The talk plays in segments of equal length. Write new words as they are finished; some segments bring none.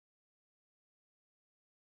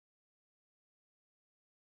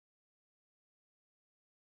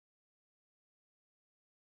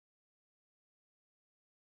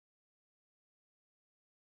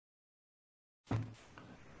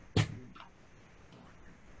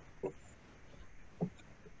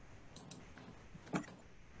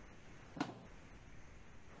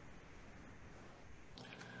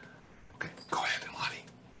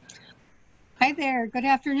there. Good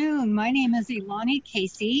afternoon. My name is Ilani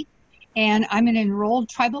Casey, and I'm an enrolled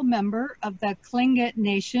tribal member of the Tlingit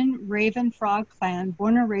Nation Raven Frog Clan,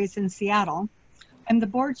 born and raised in Seattle. I'm the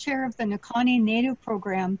board chair of the Nakanni Native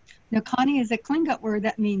Program. Nakanni is a Tlingit word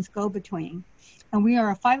that means go-between, and we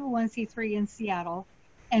are a 501c3 in Seattle.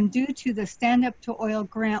 And due to the Stand Up to Oil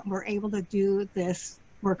grant, we're able to do this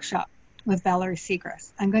workshop with Valerie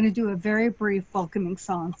Segrest. I'm going to do a very brief welcoming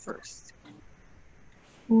song first.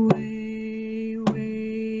 Way,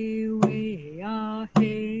 way, way, ah,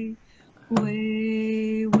 hey.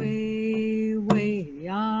 Way, way, way,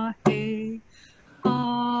 ah, hey.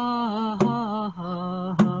 Ah, ha,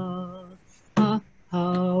 ha, ha. Ah,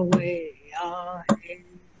 ah, way, ah, hey.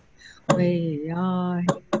 Way, ah,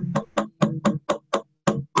 hey.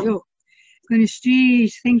 Yo,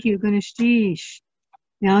 Gunishtish. Thank you, Gunishtish.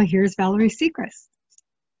 Now here's Valerie Segrest.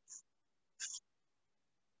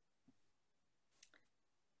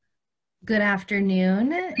 Good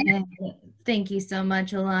afternoon, and thank you so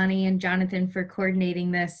much, Ilani and Jonathan, for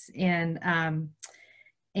coordinating this and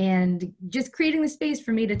just creating the space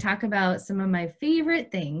for me to talk about some of my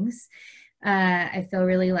favorite things. I feel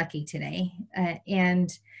really lucky today. And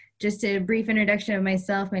just a brief introduction of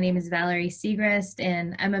myself, my name is Valerie Segrest,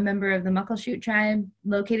 and I'm a member of the Muckleshoot tribe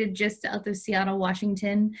located just south of Seattle,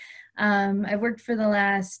 Washington. I've worked for the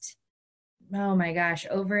last oh my gosh,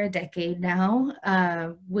 over a decade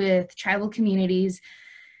now with tribal communities,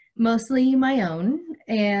 mostly my own,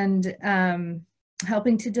 and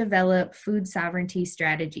helping to develop food sovereignty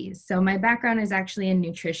strategies. So my background is actually in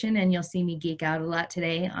nutrition, and you'll see me geek out a lot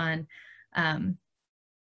today on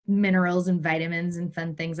minerals and vitamins and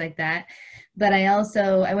fun things like that. But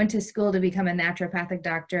I went to school to become a naturopathic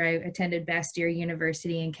doctor. I attended Bastyr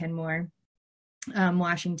University in Kenmore,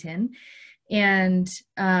 Washington. And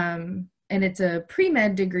it's a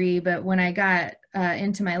pre-med degree, but when I got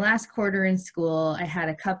into my last quarter in school, I had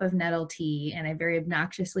a cup of nettle tea, and I very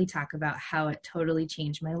obnoxiously talk about how it totally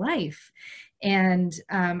changed my life. And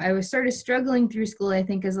I was sort of struggling through school, I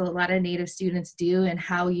think, as a lot of Native students do, and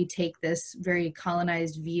how you take this very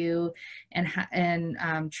colonized view and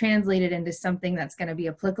translate it into something that's going to be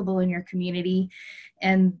applicable in your community.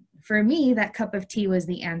 And for me, that cup of tea was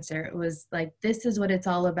the answer. It was like, this is what it's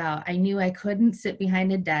all about. I knew I couldn't sit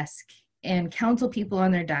behind a desk and counsel people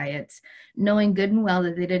on their diets, knowing good and well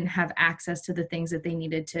that they didn't have access to the things that they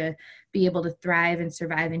needed to be able to thrive and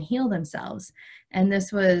survive and heal themselves. And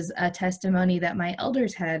this was a testimony that my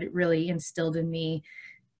elders had really instilled in me.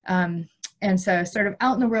 And so I was sort of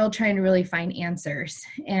out in the world trying to really find answers.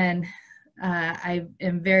 And I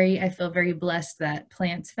feel very blessed that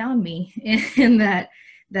plants found me, and that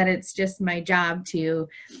it's just my job to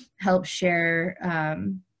help share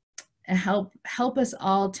and help us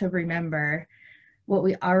all to remember what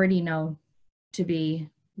we already know to be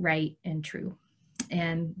right and true.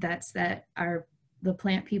 And that's that the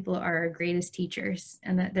plant people are our greatest teachers,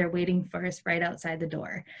 and that they're waiting for us right outside the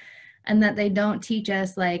door. And that they don't teach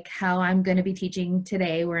us like how I'm going to be teaching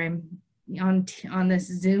today, where I'm on this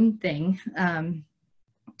Zoom thing,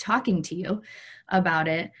 talking to you about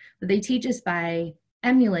it, but they teach us by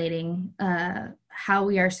emulating how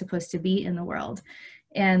we are supposed to be in the world.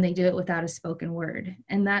 And they do it without a spoken word.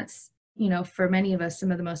 And that's, for many of us,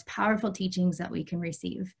 some of the most powerful teachings that we can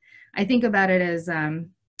receive. I think about it as, I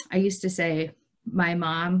used to say, my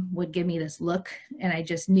mom would give me this look, and I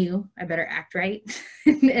just knew I better act right.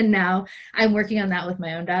 And now I'm working on that with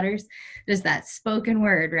my own daughters. Just that spoken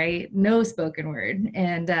word, right? No spoken word.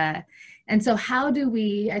 And so how do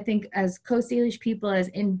we, I think, as Coast Salish people, as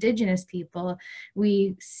Indigenous people,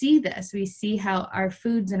 we see this. We see how our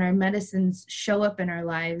foods and our medicines show up in our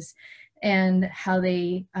lives, and how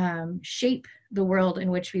they shape the world in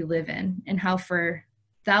which we live in, and how for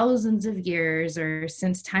thousands of years, or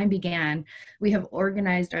since time began, we have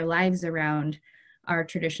organized our lives around our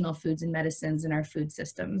traditional foods and medicines and our food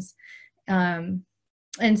systems.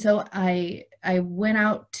 And so I went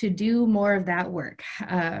out to do more of that work,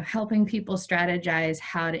 helping people strategize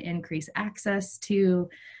how to increase access to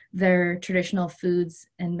their traditional foods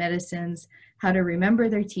and medicines, how to remember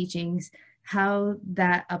their teachings, how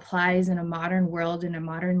that applies in a modern world, in a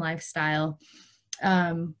modern lifestyle.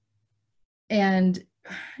 And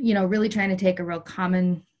really trying to take a real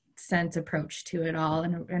common sense approach to it all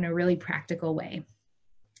in a really practical way.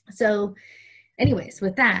 So anyways,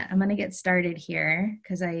 with that, I'm going to get started here,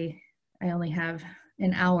 because I only have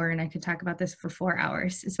an hour, and I could talk about this for 4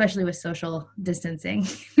 hours, especially with social distancing.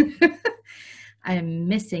 I'm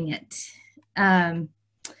missing it.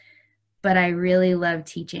 But I really love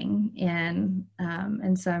teaching, and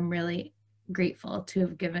so I'm really grateful to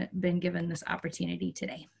have been given this opportunity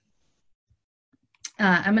today.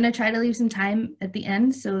 I'm going to try to leave some time at the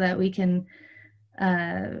end so that we can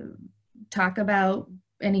talk about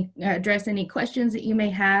address any questions that you may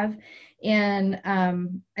have. And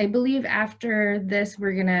I believe after this,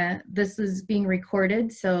 this is being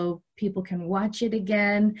recorded so people can watch it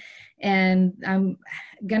again. And I'm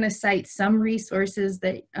gonna cite some resources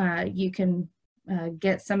that you can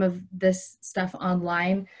get some of this stuff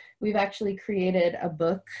online. We've actually created a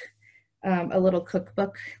book, a little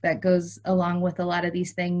cookbook that goes along with a lot of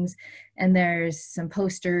these things. And there's some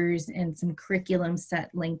posters and some curriculum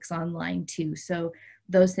set links online too. So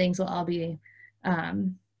those things will all be,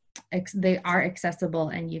 they are accessible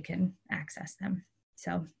and you can access them.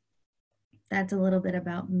 So that's a little bit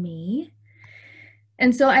about me.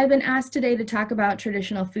 And so I've been asked today to talk about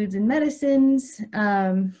traditional foods and medicines.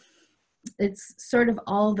 It's sort of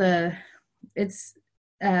it's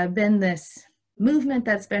been this movement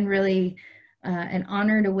that's been really an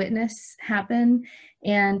honor to witness happen.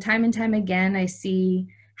 And time again, I see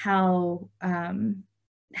how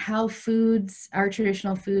foods, our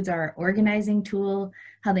traditional foods, are an organizing tool,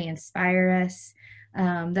 how they inspire us,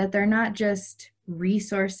 that they're not just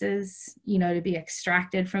resources, to be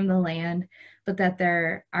extracted from the land, but that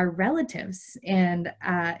they're our relatives and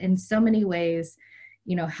in so many ways,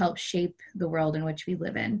 help shape the world in which we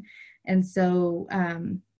live in. And so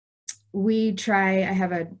I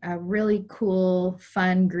have a really cool,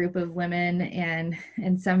 fun group of women and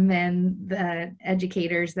some men, the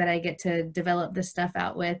educators that I get to develop this stuff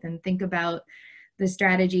out with and think about the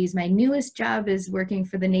strategies. My newest job is working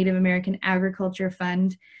for the Native American Agriculture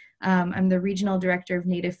Fund. I'm the Regional Director of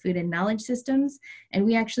Native Food and Knowledge Systems, and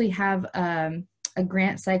we actually have a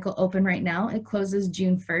grant cycle open right now. It closes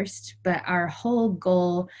June 1st, but our whole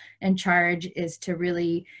goal and charge is to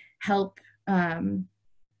really help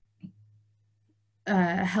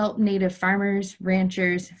Native farmers,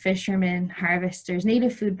 ranchers, fishermen, harvesters,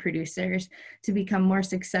 Native food producers to become more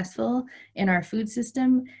successful in our food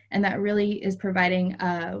system. And that really is providing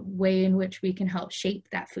a way in which we can help shape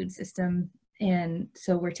that food system. And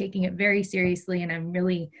so we're taking it very seriously, and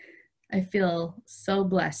I feel so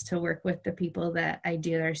blessed to work with the people that I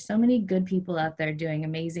do. There's so many good people out there doing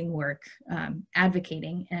amazing work,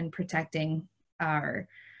 advocating and protecting our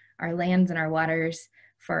lands and our waters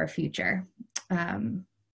for our future.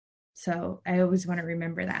 So I always want to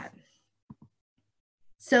remember that.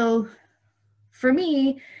 So for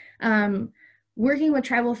me, working with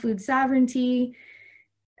tribal food sovereignty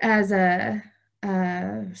as a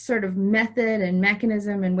sort of method and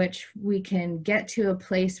mechanism in which we can get to a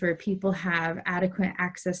place where people have adequate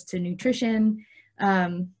access to nutrition,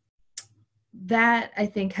 that I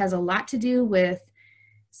think has a lot to do with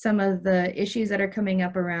some of the issues that are coming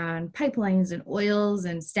up around pipelines and oils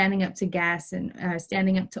and standing up to gas and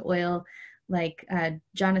standing up to oil, like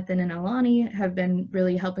Jonathan and Alani have been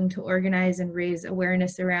really helping to organize and raise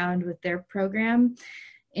awareness around with their program.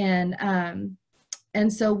 And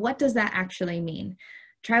so what does that actually mean?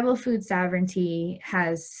 Tribal food sovereignty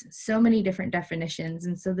has so many different definitions.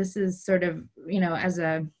 And so this is sort of, as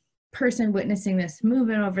a person witnessing this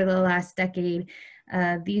movement over the last decade,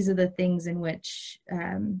 these are the things in which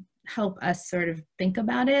help us sort of think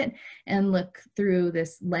about it and look through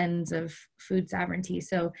this lens of food sovereignty.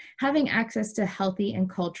 So having access to healthy and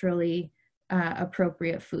culturally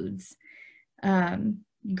appropriate foods.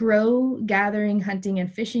 Grow, gathering, hunting,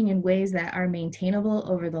 and fishing in ways that are maintainable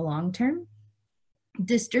over the long term.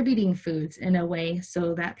 Distributing foods in a way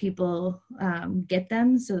so that people get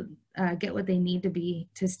them, get what they need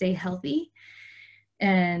to stay healthy.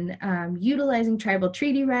 And utilizing tribal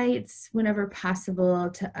treaty rights whenever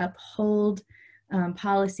possible to uphold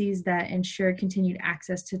policies that ensure continued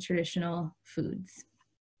access to traditional foods.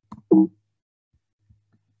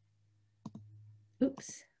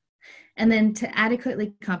 Oops. And then to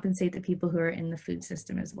adequately compensate the people who are in the food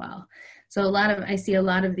system as well. So I see a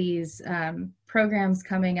lot of these programs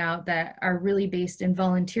coming out that are really based in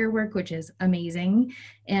volunteer work, which is amazing.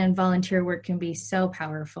 And volunteer work can be so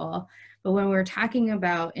powerful. But when we're talking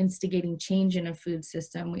about instigating change in a food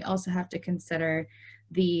system, we also have to consider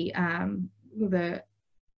the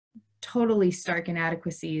totally stark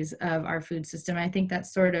inadequacies of our food system. I think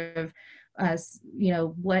that's sort of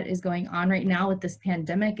what is going on right now with this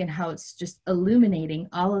pandemic and how it's just illuminating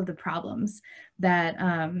all of the problems that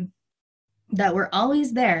that were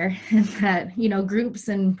always there, and that groups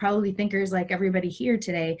and probably thinkers like everybody here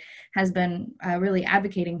today has been really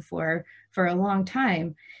advocating for a long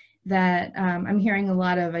time. That I'm hearing a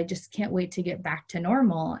lot of, I just can't wait to get back to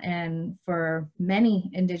normal. And for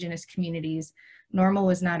many Indigenous communities, normal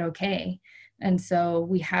was not okay. And so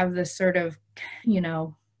we have this sort of,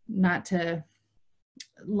 not to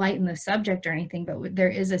lighten the subject or anything, but there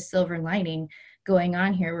is a silver lining going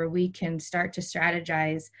on here where we can start to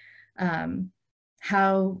strategize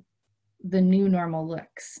how the new normal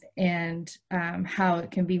looks, and how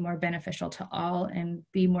it can be more beneficial to all and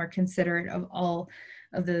be more considerate of all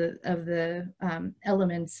of the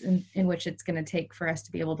elements in which it's going to take for us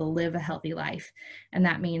to be able to live a healthy life. And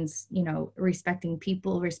that means, you know, respecting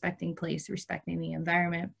people, respecting place, respecting the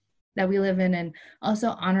environment that we live in, and also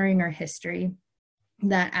honoring our history,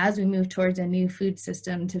 that as we move towards a new food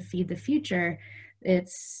system to feed the future,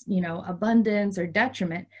 it's, you know, abundance or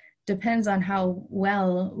detriment depends on how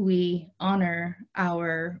well we honor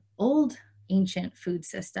our old ancient food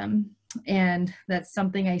system. And that's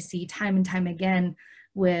something I see time and time again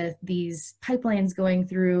with these pipelines going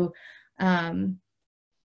through,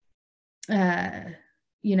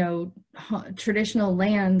 you know, traditional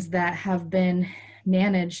lands that have been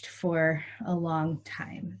managed for a long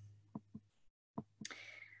time.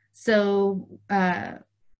 So and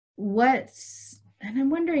I'm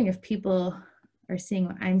wondering if people are seeing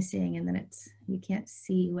what I'm seeing, and then you can't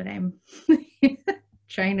see what I'm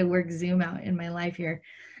trying to work Zoom out in my life here.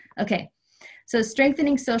 Okay, so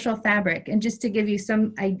strengthening social fabric, and just to give you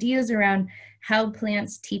some ideas around how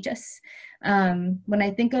plants teach us. When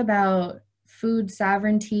I think about food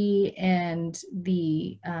sovereignty and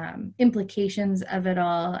the implications of it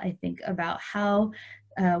all, I think about how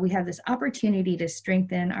we have this opportunity to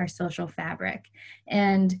strengthen our social fabric.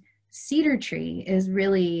 And cedar tree is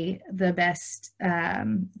really the best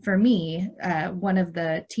for me. One of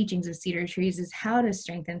the teachings of cedar trees is how to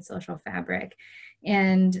strengthen social fabric.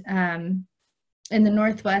 And in the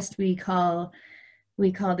Northwest, we call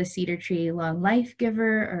the cedar tree long life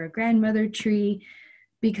giver, or a grandmother tree,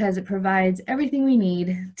 because it provides everything we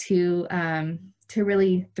need to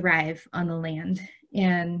really thrive on the land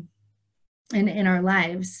and in our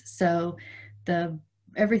lives. So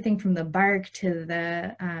everything from the bark to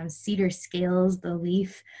the cedar scales, the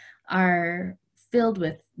leaf, are filled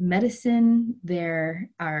with medicine. There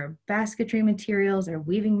are basketry materials, our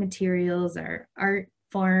weaving materials, our art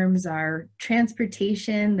forms, our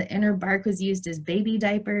transportation. The inner bark was used as baby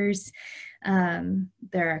diapers. There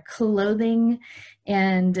are clothing,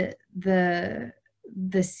 and the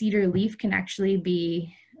cedar leaf can actually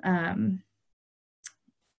be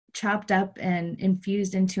chopped up and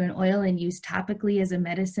infused into an oil and used topically as a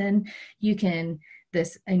medicine.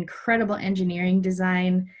 This incredible engineering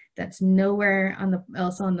design that's nowhere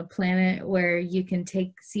else on the planet, where you can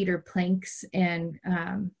take cedar planks and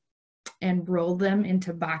roll them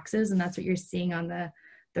into boxes. And that's what you're seeing on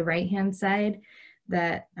the right-hand side,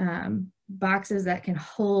 that boxes that can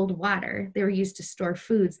hold water. They were used to store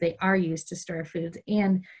foods. They are used to store foods.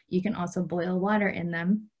 And you can also boil water in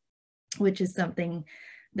them, which is something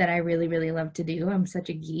that I really, really love to do. I'm such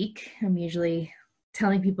a geek. I'm usually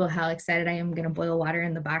telling people how excited I am going to boil water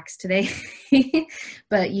in the box today.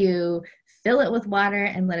 But you fill it with water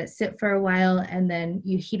and let it sit for a while, and then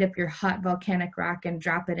you heat up your hot volcanic rock and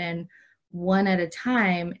drop it in one at a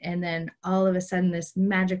time, and then all of a sudden this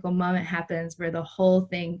magical moment happens where the whole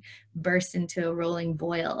thing bursts into a rolling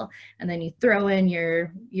boil. And then you throw in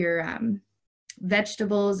your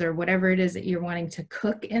vegetables or whatever it is that you're wanting to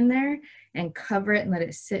cook in there, and cover it and let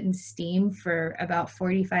it sit and steam for about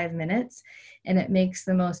 45 minutes. And it makes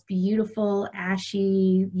the most beautiful,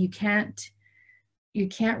 ashy, you can't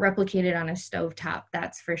replicate it on a stovetop,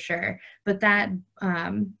 that's for sure. But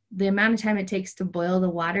the amount of time it takes to boil the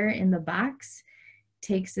water in the box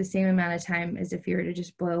takes the same amount of time as if you were to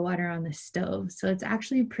just boil water on the stove. So it's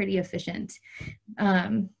actually pretty efficient.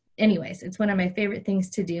 Anyways, it's one of my favorite things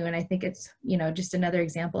to do. And I think it's, just another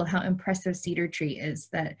example of how impressive cedar tree is,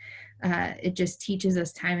 that it just teaches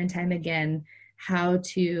us time and time again how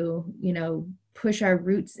to, push our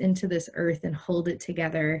roots into this earth and hold it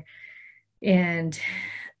together, and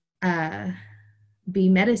be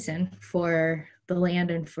medicine for the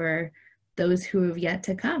land and for those who have yet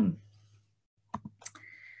to come.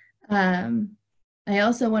 I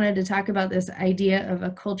also wanted to talk about this idea of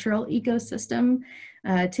a cultural ecosystem.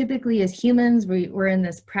 Typically as humans, we're in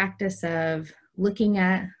this practice of looking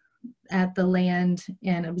at the land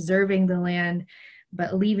and observing the land,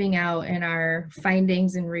 but leaving out in our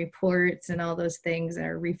findings and reports and all those things,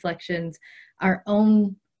 our reflections, our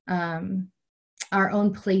own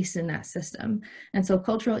place in that system. And so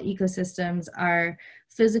cultural ecosystems are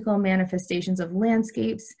physical manifestations of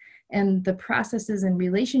landscapes and the processes and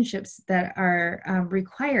relationships that are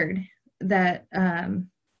required, that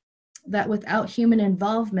without human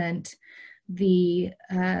involvement, the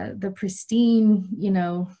pristine,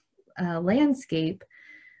 landscape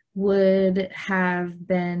wouldn't have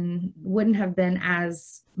been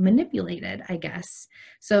as manipulated, I guess.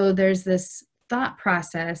 So there's this thought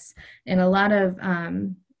process in a lot of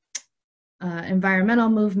environmental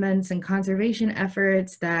movements and conservation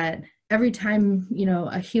efforts that every time, you know,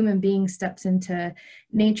 a human being steps into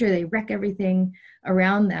nature, they wreck everything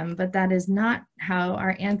around them. But that is not how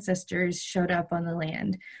our ancestors showed up on the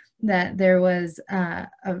land. That there was a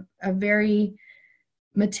very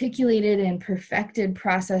meticulated and perfected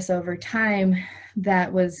process over time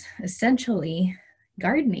that was essentially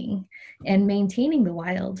gardening and maintaining the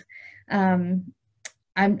wild.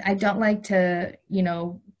 I don't like to, you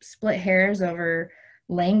know, split hairs over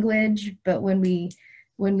language, but when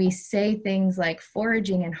we say things like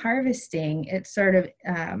foraging and harvesting, it sort of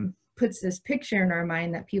puts this picture in our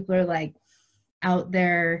mind that people are like out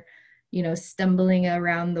there, you know, stumbling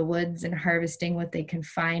around the woods and harvesting what they can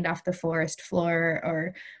find off the forest floor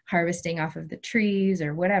or harvesting off of the trees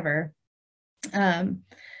or whatever.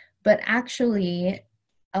 But actually,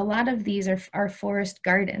 a lot of these are forest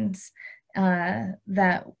gardens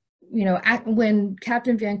that, you know, when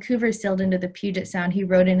Captain Vancouver sailed into the Puget Sound, he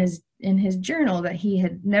wrote in his journal that he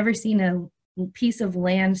had never seen a piece of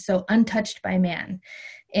land so untouched by man.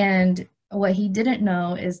 And what he didn't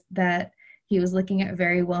know is that he was looking at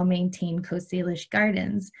very well-maintained Coast Salish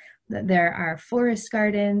gardens. That there are forest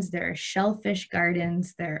gardens, there are shellfish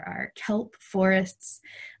gardens, there are kelp forests,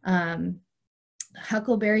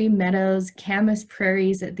 huckleberry meadows, camas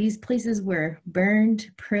prairies. That these places were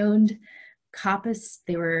burned, pruned, coppiced,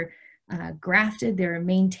 they were grafted, they were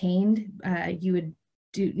maintained. You would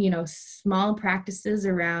do, you know, small practices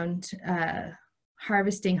around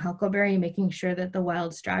harvesting huckleberry, making sure that the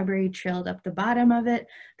wild strawberry trailed up the bottom of it,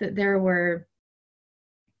 that there were,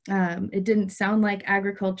 it didn't sound like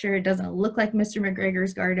agriculture, it doesn't look like Mr.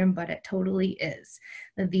 McGregor's garden, but it totally is.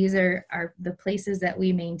 That these are the places that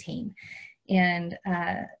we maintain. And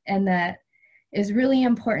that is really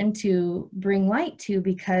important to bring light to,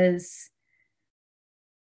 because,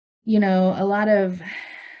 you know, a lot of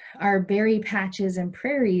our berry patches and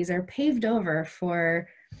prairies are paved over for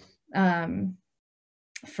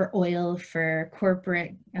oil, for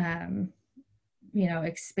corporate, you know,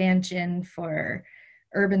 expansion, for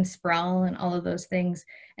urban sprawl and all of those things.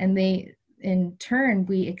 And they, in turn,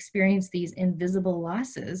 we experience these invisible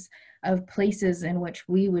losses of places in which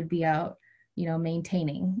we would be out, you know,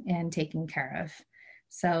 maintaining and taking care of.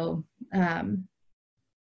 So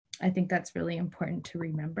I think that's really important to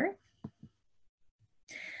remember.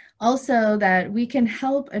 Also, that we can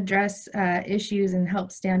help address issues and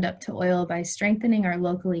help stand up to oil by strengthening our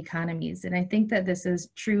local economies. And I think that this is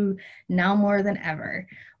true now more than ever.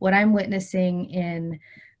 What I'm witnessing in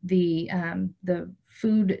the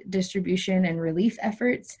food distribution and relief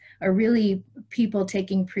efforts are really people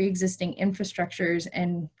taking pre-existing infrastructures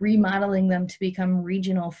and remodeling them to become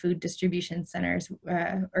regional food distribution centers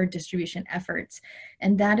or distribution efforts.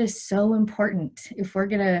 And that is so important. If we're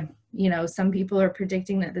gonna, you know, some people are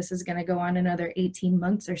predicting that this is gonna go on another 18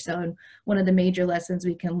 months or so. And one of the major lessons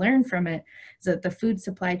we can learn from it is that the food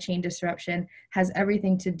supply chain disruption has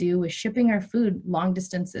everything to do with shipping our food long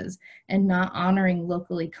distances and not honoring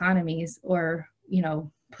local economies, or, you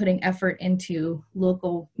know, putting effort into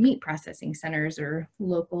local meat processing centers or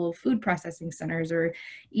local food processing centers, or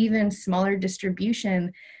even smaller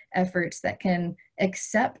distribution efforts that can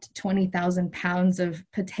accept 20,000 pounds of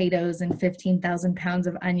potatoes and 15,000 pounds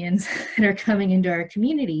of onions that are coming into our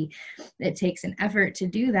community. It takes an effort to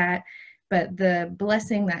do that, but the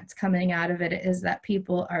blessing that's coming out of it is that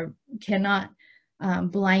people cannot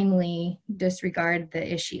blindly disregard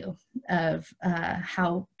the issue of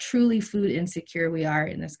how truly food insecure we are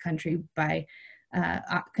in this country by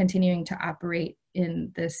continuing to operate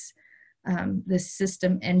in this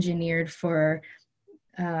system engineered for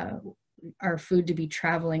our food to be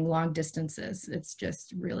traveling long distances. It's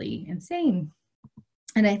just really insane.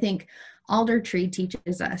 And I think alder tree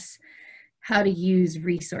teaches us how to use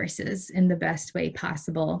resources in the best way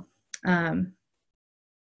possible.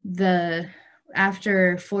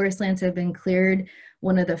 After forest lands have been cleared,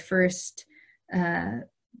 one of the first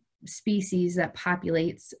species that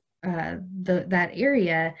populates that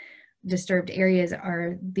area, disturbed areas,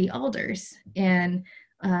 are the alders. And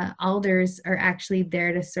alders are actually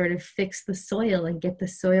there to sort of fix the soil and get the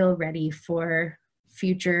soil ready for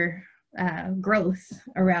future growth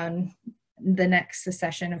around the next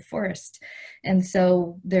succession of forest. And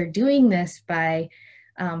so they're doing this by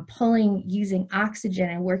using oxygen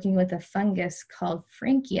and working with a fungus called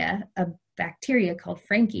Frankia, a bacteria called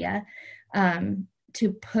Frankia,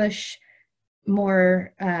 to push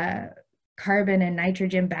more carbon and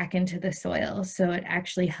nitrogen back into the soil. So it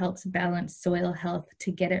actually helps balance soil health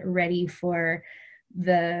to get it ready for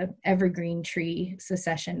the evergreen tree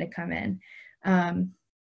succession to come in.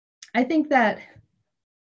 I think that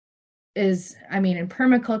is, I mean, in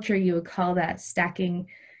permaculture, you would call that stacking,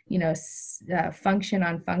 you know, function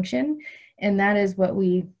on function. And that is what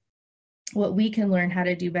we can learn how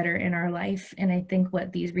to do better in our life. And I think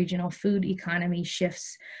what these regional food economy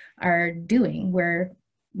shifts are doing, where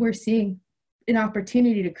we're seeing an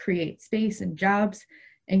opportunity to create space and jobs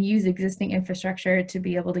and use existing infrastructure to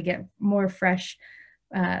be able to get more fresh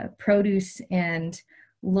produce and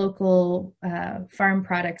local farm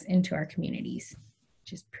products into our communities,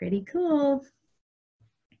 which is pretty cool.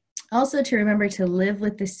 Also, to remember to live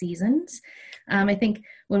with the seasons. I think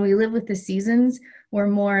when we live with the seasons, we're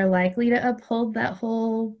more likely to uphold that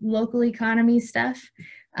whole local economy stuff.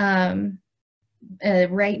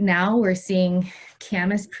 Right now, we're seeing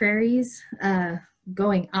camas prairies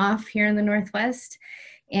going off here in the Northwest.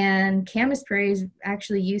 And camas prairies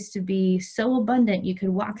actually used to be so abundant you could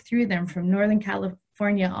walk through them from Northern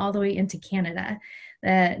California all the way into Canada,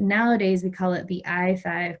 that nowadays we call it the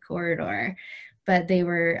I-5 corridor. But they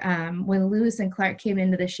were, when Lewis and Clark came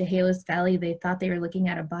into the Chehalis Valley, they thought they were looking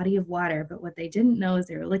at a body of water, but what they didn't know is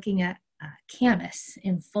they were looking at camas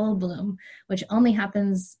in full bloom, which only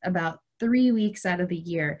happens about 3 weeks out of the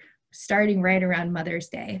year, starting right around Mother's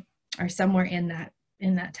Day or somewhere in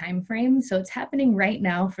that time frame. So it's happening right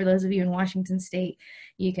now. For those of you in Washington State,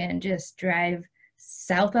 you can just drive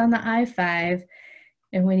south on the I-5,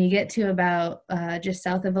 and when you get to about just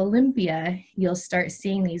south of Olympia, you'll start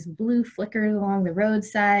seeing these blue flickers along the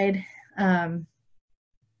roadside. I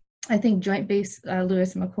think Joint Base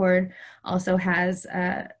Lewis McChord also has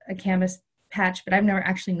a camas patch, but I've never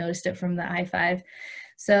actually noticed it from the I-5.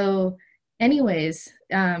 So anyways,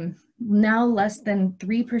 now less than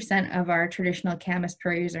 3% of our traditional camas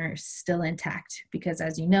prairies are still intact, because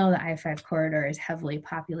as you know, the I-5 corridor is heavily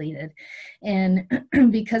populated. And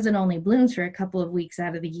because it only blooms for a couple of weeks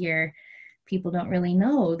out of the year, people don't really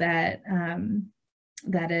know that,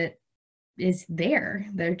 that it is there.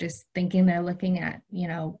 They're just thinking they're looking at, you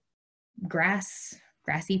know,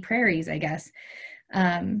 grassy prairies, I guess.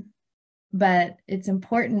 But it's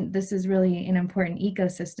important. This is really an important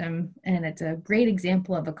ecosystem, and it's a great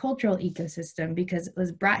example of a cultural ecosystem because it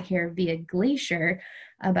was brought here via glacier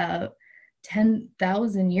about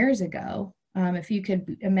 10,000 years ago. If you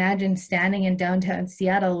could imagine standing in downtown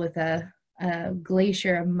Seattle with a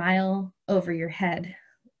glacier a mile over your head,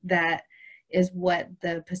 that is what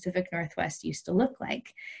the Pacific Northwest used to look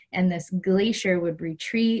like. And this glacier would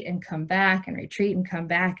retreat and come back and retreat and come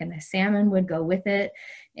back, and the salmon would go with it.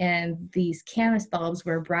 And these camas bulbs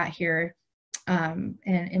were brought here and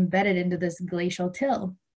embedded into this glacial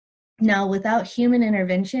till. Now, without human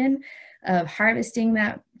intervention of harvesting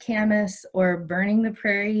that camas or burning the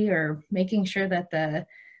prairie or making sure that the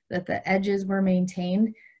edges were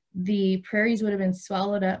maintained, the prairies would have been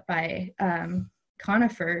swallowed up by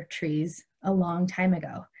conifer trees a long time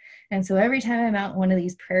ago. And so every time I'm out one of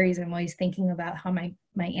these prairies, I'm always thinking about how my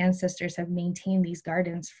ancestors have maintained these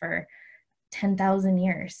gardens for 10,000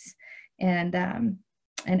 years. And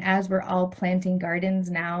as we're all planting gardens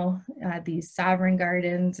now, these sovereign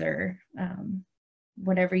gardens or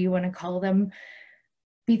whatever you want to call them,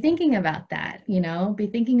 be thinking about that, you know, be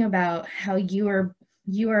thinking about how you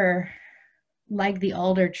are like the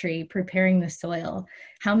alder tree, preparing the soil.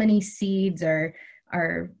 How many seeds are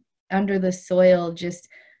under the soil, just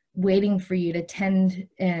waiting for you to tend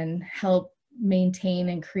and help maintain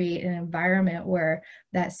and create an environment where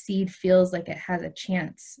that seed feels like it has a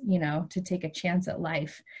chance, you know, to take a chance at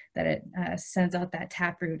life, that it sends out that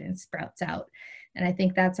taproot and sprouts out. And I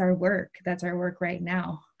think that's our work. That's our work right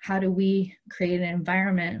now. How do we create an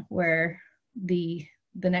environment where the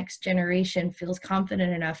next generation feels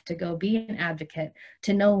confident enough to go be an advocate,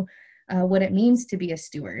 to know what it means to be a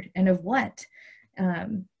steward, and of what?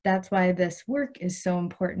 That's why this work is so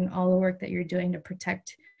important, all the work that you're doing to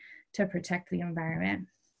protect the environment.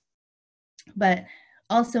 But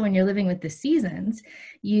also, when you're living with the seasons,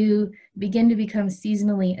 you begin to become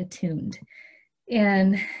seasonally attuned.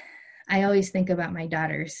 And I always think about my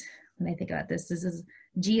daughters when I think about this. This is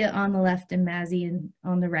Gia on the left and Mazzy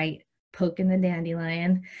on the right, poking the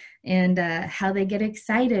dandelion, and how they get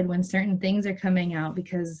excited when certain things are coming out,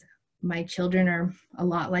 because my children are a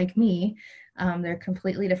lot like me. They're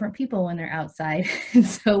completely different people when they're outside. And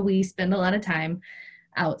so we spend a lot of time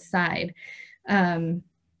outside and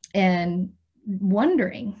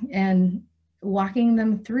wondering. And walking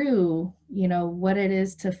them through, you know, what it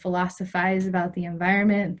is to philosophize about the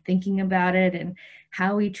environment, thinking about it, and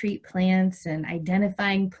how we treat plants and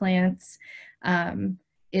identifying plants.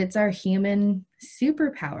 It's our human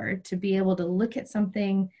superpower to be able to look at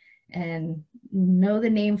something and know the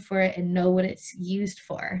name for it and know what it's used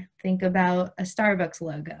for. Think about a Starbucks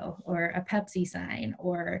logo or a Pepsi sign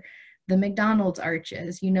or the McDonald's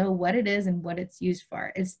arches. You know what it is and what it's used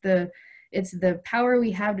for. It's the power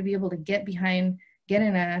we have to be able to get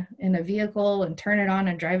in a vehicle and turn it on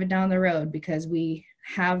and drive it down the road, because we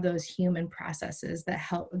have those human processes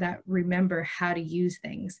that remember how to use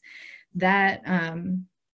things. That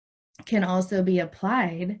can also be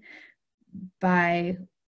applied by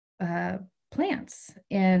plants.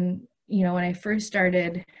 And, you know, when I first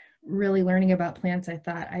started really learning about plants, I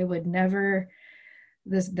thought I would never,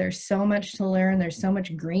 there's so much to learn. There's so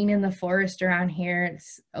much green in the forest around here.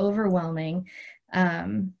 It's overwhelming.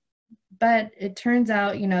 But it turns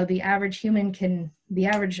out, you know, the average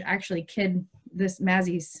actually kid, this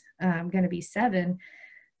Mazzie's going to be 7,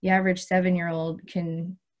 the average 7-year-old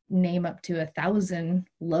can name up to 1,000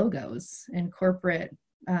 logos and corporate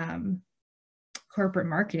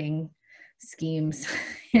marketing schemes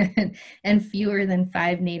and fewer than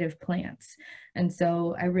 5 native plants. And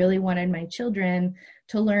so I really wanted my children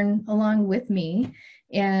to learn along with me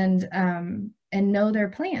and know their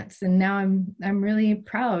plants. And now I'm really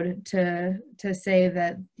proud to say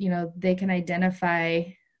that, you know, they can identify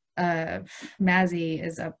Mazzie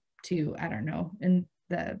is up to, I don't know, in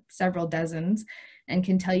the several dozens, and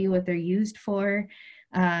can tell you what they're used for.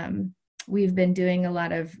 We've been doing a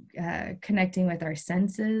lot of connecting with our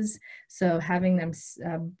senses. So having them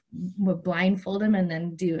blindfold them and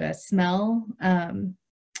then do a smell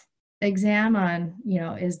exam on, you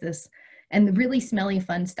know, is this, and the really smelly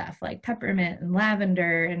fun stuff like peppermint and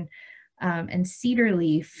lavender and cedar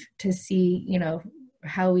leaf, to see, you know,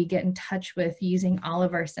 how we get in touch with using all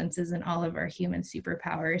of our senses and all of our human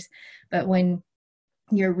superpowers. But when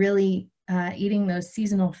you're really eating those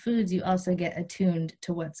seasonal foods, you also get attuned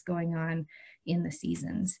to what's going on in the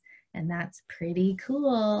seasons. And that's pretty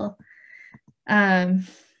cool.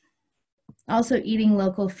 Also, eating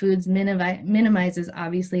local foods minimizes,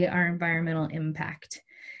 obviously, our environmental impact.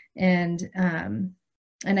 And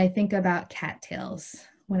I think about cattails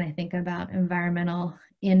when I think about environmental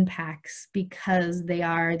impacts, because they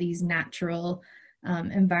are these natural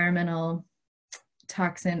environmental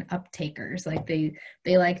toxin uptakers. Like they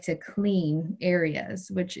like to clean areas,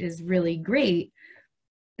 which is really great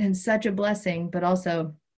and such a blessing. But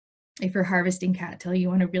also, if you're harvesting cattail, you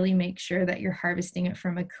want to really make sure that you're harvesting it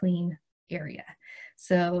from a clean area,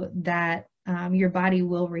 so that your body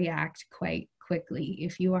will react quite quickly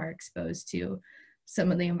if you are exposed to some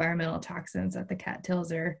of the environmental toxins that the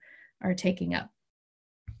cattails are taking up.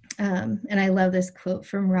 And I love this quote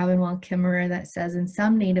from Robin Wall Kimmerer that says, in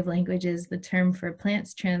some native languages, the term for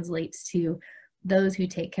plants translates to those who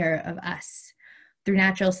take care of us. Through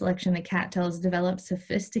natural selection, the cattails develop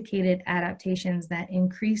sophisticated adaptations that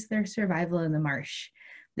increase their survival in the marsh.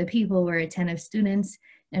 The people were attentive students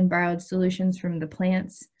and borrowed solutions from the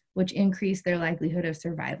plants, which increase their likelihood of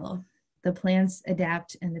survival. The plants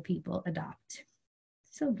adapt and the people adopt.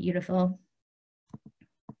 So beautiful.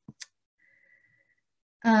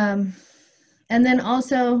 And then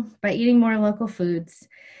also, by eating more local foods,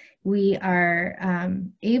 we are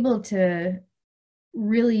able to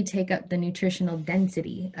really take up the nutritional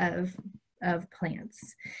density of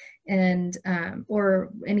plants and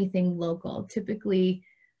or anything local. Typically,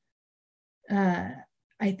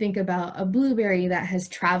 I think about a blueberry that has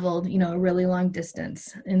traveled, you know, a really long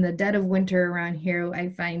distance. In the dead of winter around here, I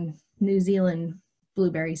find New Zealand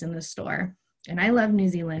blueberries in the store, and I love New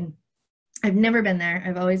Zealand. I've never been there.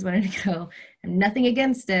 I've always wanted to go. I'm nothing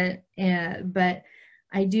against it, but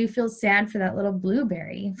I do feel sad for that little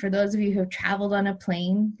blueberry. For those of you who have traveled on a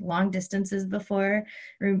plane long distances before,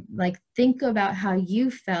 like, think about how you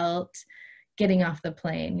felt getting off the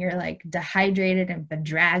plane. You're like dehydrated and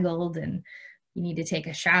bedraggled, and you need to take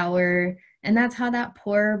a shower. And that's how that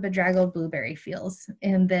poor bedraggled blueberry feels.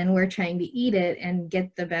 And then we're trying to eat it and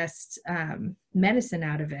get the best medicine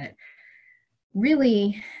out of it.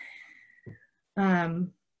 Really,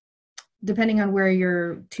 depending on where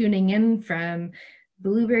you're tuning in from,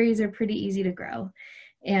 blueberries are pretty easy to grow.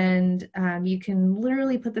 And you can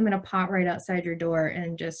literally put them in a pot right outside your door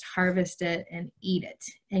and just harvest it and eat it.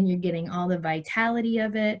 And you're getting all the vitality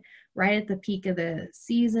of it right at the peak of the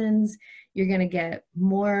seasons. You're going to get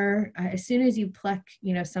more as soon as you pluck,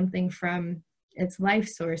 you know, something from its life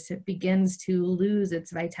source, it begins to lose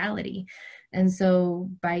its vitality. And so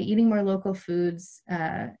by eating more local foods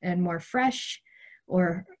and more fresh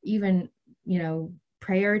or even you know,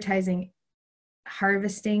 prioritizing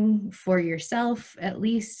harvesting for yourself at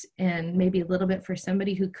least, and maybe a little bit for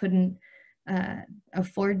somebody who couldn't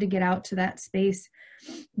afford to get out to that space,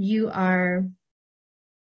 you are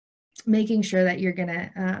making sure that you're going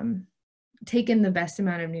to take in the best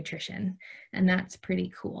amount of nutrition, and that's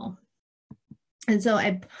pretty cool. And so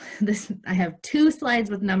I have 2 slides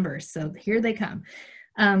with numbers, so here they come.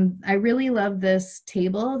 I really love this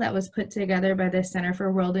table that was put together by the Center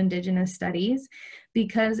for World Indigenous Studies,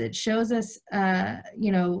 because it shows us,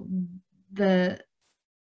 you know, the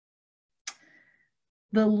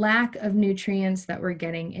lack of nutrients that we're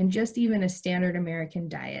getting in just even a standard American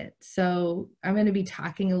diet. So I'm going to be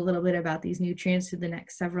talking a little bit about these nutrients through the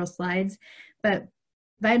next several slides, but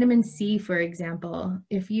vitamin C, for example,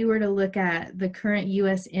 if you were to look at the current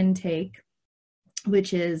US intake,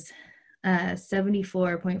 which is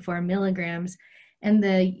 74.4 milligrams, and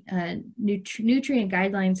the nutrient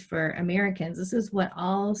guidelines for Americans, this is what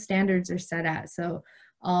all standards are set at. So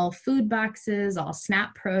all food boxes, all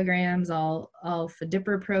SNAP programs, all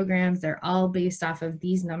FDPR programs, they're all based off of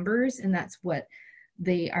these numbers, and that's what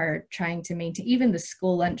they are trying to maintain. Even the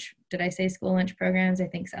school lunch, did I say school lunch programs? I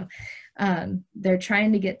think so. They're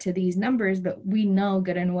trying to get to these numbers, but we know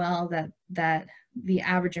good and well that the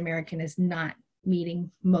average American is not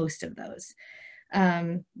meeting most of those.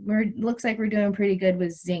 Looks like we're doing pretty good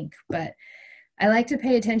with zinc, but I like to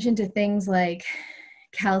pay attention to things like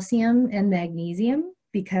calcium and magnesium,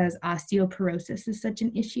 because osteoporosis is such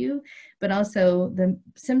an issue, but also the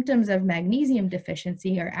symptoms of magnesium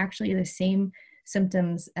deficiency are actually the same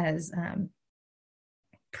symptoms as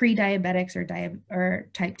pre-diabetics or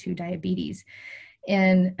type 2 diabetes.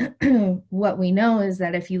 And what we know is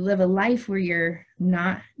that if you live a life where you're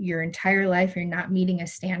not, your entire life, you're not meeting a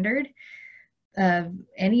standard of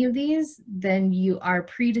any of these, then you are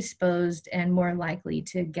predisposed and more likely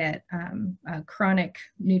to get chronic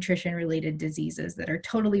nutrition related diseases that are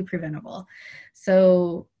totally preventable.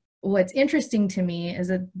 So what's interesting to me is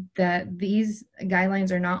that these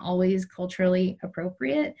guidelines are not always culturally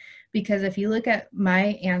appropriate, because if you look at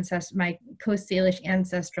my Coast Salish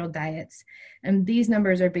ancestral diets, and these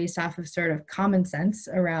numbers are based off of sort of common sense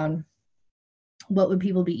around what would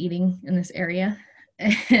people be eating in this area,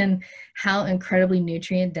 and how incredibly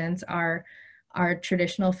nutrient dense our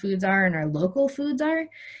traditional foods are and our local foods are.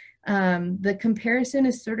 The comparison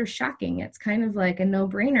is sort of shocking. It's kind of like a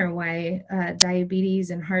no-brainer why diabetes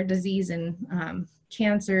and heart disease and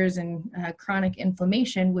cancers and chronic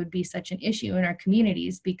inflammation would be such an issue in our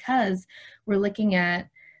communities, because we're looking at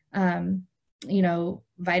you know,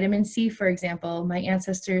 vitamin C, for example. My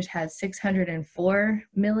ancestors had 604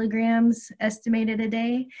 milligrams estimated a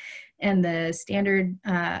day, and the standard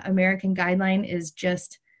American guideline is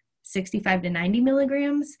just 65 to 90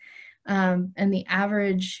 milligrams. And the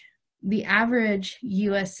average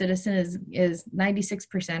US citizen is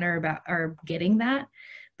 96% are getting that.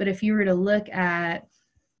 But if you were to look at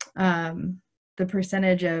the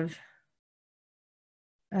percentage of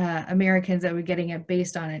Americans that were getting it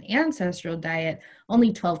based on an ancestral diet,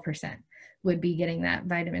 only 12% would be getting that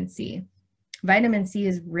vitamin C. Vitamin C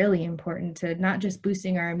is really important to not just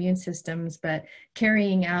boosting our immune systems, but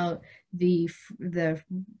carrying out the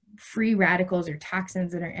free radicals or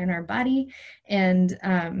toxins that are in our body, and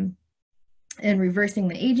reversing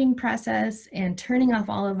the aging process and turning off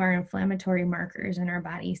all of our inflammatory markers in our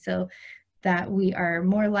body, so that we are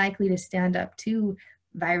more likely to stand up to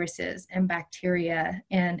viruses and bacteria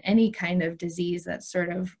and any kind of disease that sort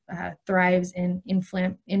of thrives in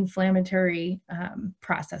inflammatory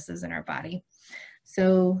processes in our body.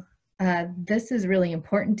 So this is really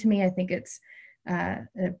important to me. I think it's a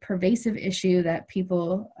pervasive issue that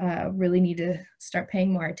people really need to start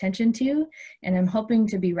paying more attention to, and I'm hoping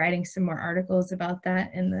to be writing some more articles about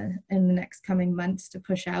that in the next coming months to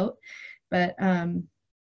push out. But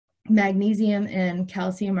magnesium and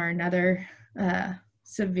calcium are another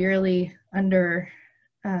severely under-eaten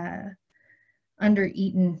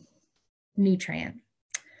nutrient.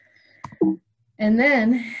 And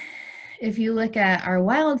then if you look at our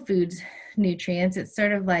wild foods nutrients, it's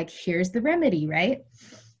sort of like, here's the remedy, right?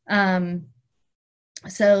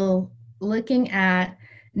 So looking at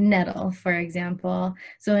nettle, for example,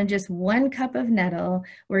 so in just 1 cup of nettle,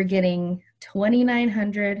 we're getting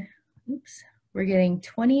 2,900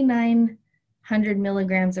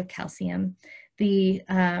 milligrams of calcium. The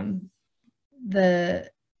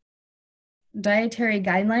dietary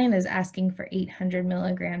guideline is asking for 800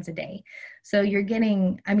 milligrams a day. So you're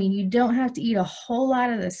getting, I mean, you don't have to eat a whole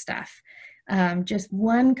lot of this stuff. Just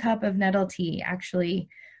 1 cup of nettle tea actually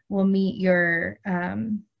will meet your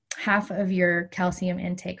half of your calcium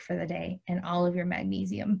intake for the day and all of your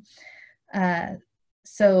magnesium.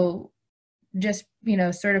 So just,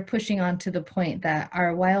 sort of pushing on to the point that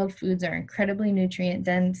our wild foods are incredibly nutrient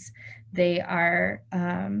dense. They are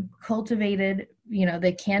cultivated,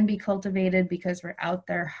 they can be cultivated because we're out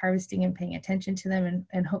there harvesting and paying attention to them,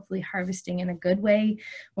 and hopefully harvesting in a good way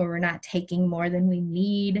where we're not taking more than we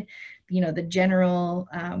need. The general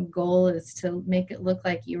goal is to make it look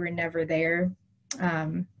like you were never there.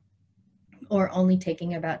 Or only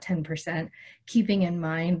taking about 10%, keeping in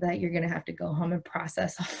mind that you're going to have to go home and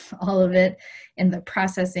process all of it. And the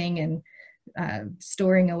processing and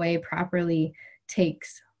storing away properly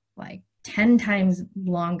takes like 10 times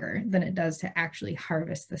longer than it does to actually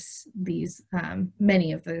harvest these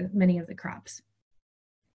many of the crops.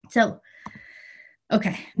 So,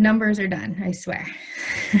 okay, numbers are done, I swear.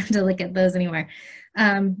 I have to look at those anymore.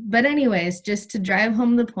 But anyways, just to drive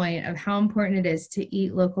home the point of how important it is to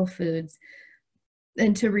eat local foods,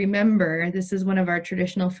 and to remember, this is one of our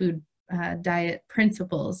traditional food diet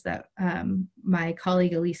principles that my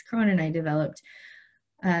colleague Elise Krohn and I developed,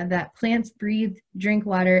 that plants breathe, drink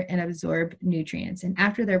water, and absorb nutrients. And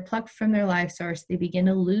after they're plucked from their life source, they begin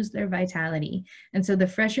to lose their vitality. And so the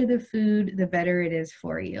fresher the food, the better it is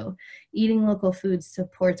for you. Eating local foods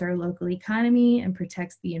supports our local economy and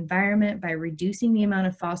protects the environment by reducing the amount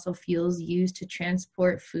of fossil fuels used to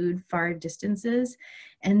transport food far distances.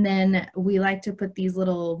 And then we like to put these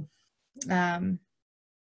little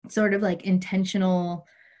sort of like intentional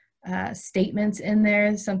statements in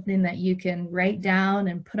there, something that you can write down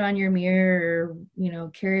and put on your mirror, or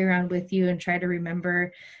carry around with you and try to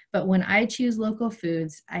remember. But when I choose local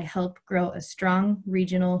foods, I help grow a strong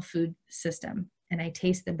regional food system, and I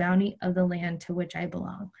taste the bounty of the land to which I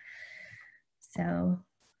belong. So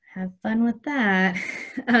have fun with that.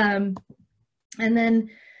 And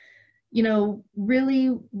then, really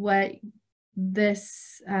what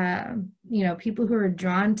this, people who are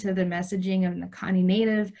drawn to the messaging of Nakanni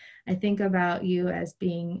Native, I think about you as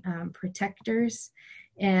being protectors,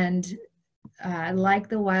 and like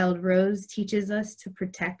the wild rose teaches us to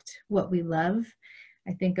protect what we love.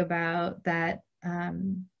 I think about that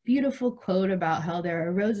beautiful quote about how there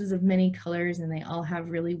are roses of many colors and they all have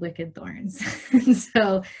really wicked thorns. And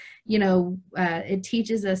so, it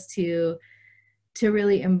teaches us to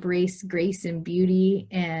really embrace grace and beauty,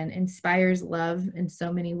 and inspires love in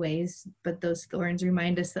so many ways. But those thorns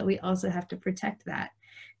remind us that we also have to protect that.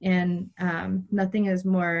 And nothing is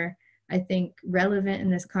more, I think, relevant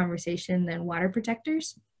in this conversation than water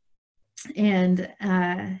protectors and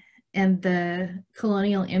the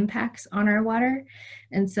colonial impacts on our water.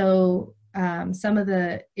 And so some of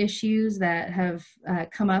the issues that have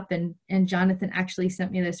come up, and Jonathan actually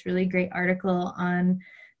sent me this really great article on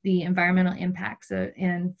the environmental impacts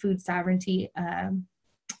and food sovereignty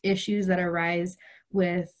issues that arise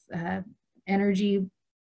with energy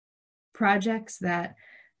projects that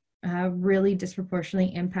really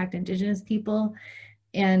disproportionately impact Indigenous people.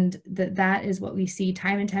 And that is what we see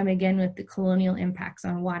time and time again with the colonial impacts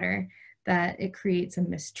on water, that it creates a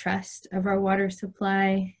mistrust of our water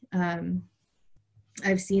supply.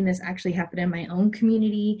 I've seen this actually happen in my own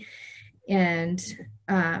community, and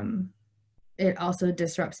it also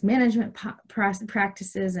disrupts management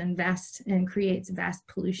practices and creates vast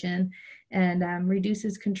pollution, and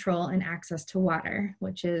reduces control and access to water,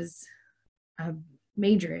 which is a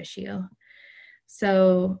major issue.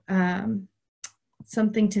 So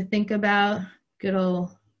something to think about, good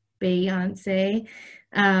old Beyonce,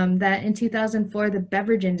 that in 2004, the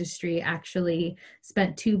beverage industry actually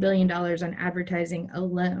spent $2 billion on advertising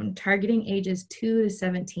alone, targeting ages 2 to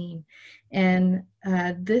 17. And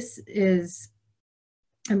this is,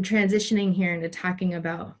 I'm transitioning here into talking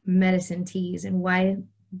about medicine teas and why,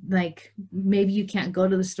 like, maybe you can't go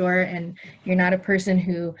to the store and you're not a person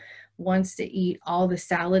who wants to eat all the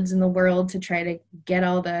salads in the world to try to get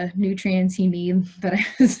all the nutrients you need that I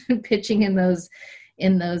was pitching in those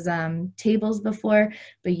tables before,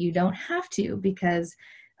 but you don't have to, because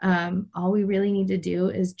all we really need to do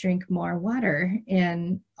is drink more water,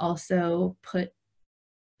 and also put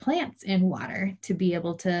plants in water to be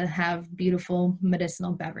able to have beautiful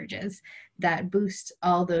medicinal beverages that boost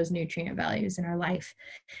all those nutrient values in our life.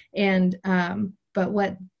 And but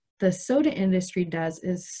what the soda industry does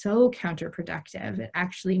is so counterproductive. It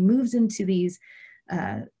actually moves into these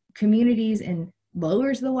communities and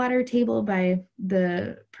lowers the water table by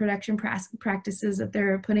the production practices that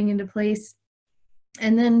they're putting into place,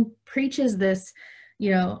 and then preaches this,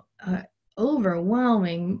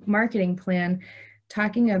 overwhelming marketing plan,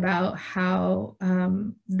 talking about how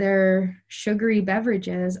their sugary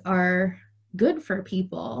beverages are good for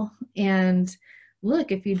people. And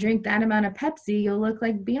look, if you drink that amount of Pepsi, you'll look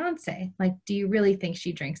like Beyonce. Like, do you really think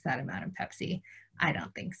she drinks that amount of Pepsi? I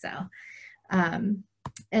don't think so.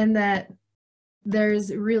 And that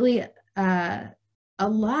there's really a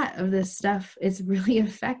lot of this stuff is really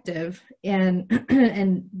effective and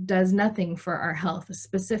and does nothing for our health,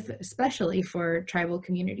 especially for tribal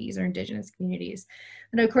communities or indigenous communities.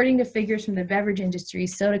 And according to figures from the beverage industry,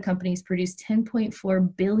 soda companies produce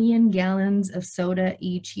 10.4 billion gallons of soda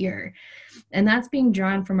each year. And that's being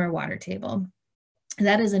drawn from our water table.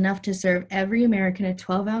 That is enough to serve every American a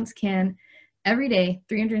 12-ounce can every day,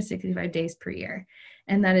 365 days per year.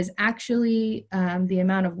 And that is actually the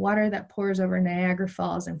amount of water that pours over Niagara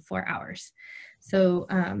Falls in 4 hours. So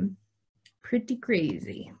pretty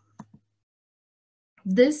crazy.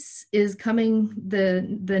 This is coming,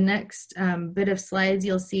 the next bit of slides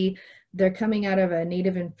you'll see, they're coming out of a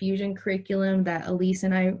Native Infusion curriculum that Elise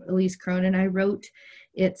Crone and I wrote.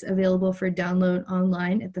 It's available for download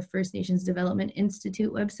online at the First Nations Development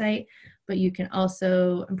Institute website, but you can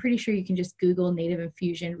also, I'm pretty sure you can just Google Native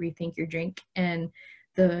Infusion, Rethink Your Drink, and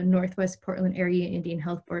the Northwest Portland Area Indian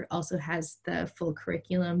Health Board also has the full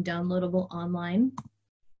curriculum downloadable online.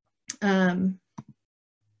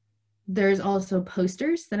 There's also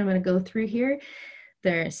posters that I'm going to go through here.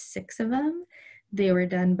 There are 6 of them. They were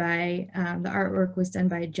done by, the artwork was done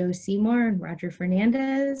by Joe Seymour and Roger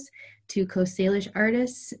Fernandez, 2 Coast Salish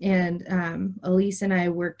artists. And Elise and I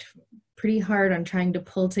worked pretty hard on trying to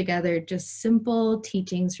pull together just simple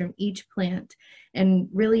teachings from each plant. And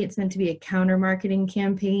really it's meant to be a counter marketing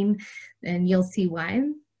campaign, and you'll see why.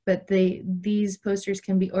 But these posters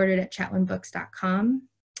can be ordered at chatwinbooks.com.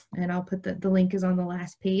 And I'll put the link is on the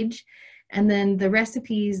last page. And then the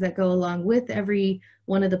recipes that go along with every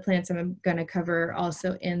one of the plants I'm going to cover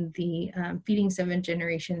also in the Feeding 7th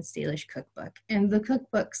Generation Salish cookbook. And the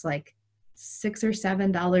cookbook's like $6 or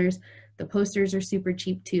 $7. The posters are super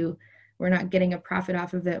cheap too. We're not getting a profit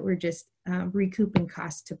off of it. We're just recouping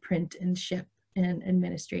costs to print and ship and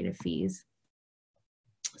administrative fees.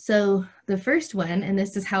 So the first one, and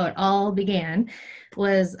this is how it all began,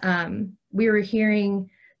 was we were hearing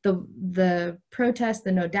the protest,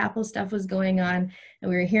 the No DAPL stuff was going on, and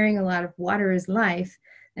we were hearing a lot of water is life.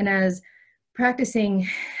 And as practicing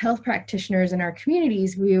health practitioners in our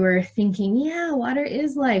communities, we were thinking, yeah, water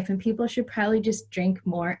is life, and people should probably just drink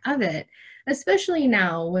more of it, especially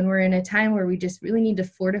now when we're in a time where we just really need to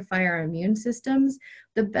fortify our immune systems.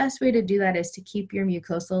 The best way to do that is to keep your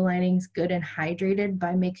mucosal linings good and hydrated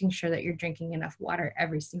by making sure that you're drinking enough water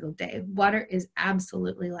every single day. Water is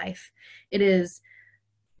absolutely life. It is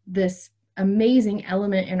this amazing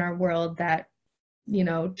element in our world that, you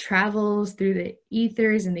know, travels through the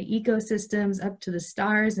ethers and the ecosystems up to the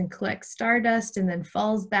stars and collects stardust and then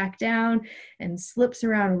falls back down and slips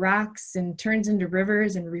around rocks and turns into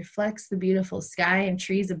rivers and reflects the beautiful sky and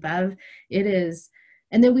trees above. It is,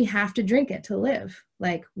 and then we have to drink it to live.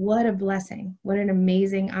 Like, what a blessing. What an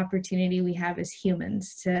amazing opportunity we have as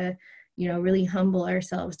humans to, you know, really humble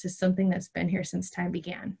ourselves to something that's been here since time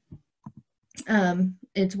began.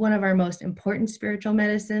 It's one of our most important spiritual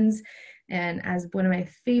medicines. And as one of my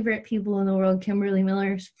favorite people in the world, Kimberly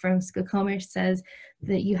Miller from Skokomish, says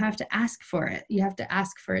that you have to ask for it. You have to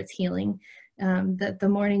ask for its healing. That the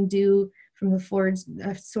morning dew from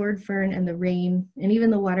the sword fern and the rain, and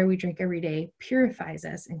even the water we drink every day, purifies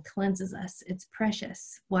us and cleanses us. It's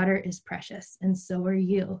precious. Water is precious, and so are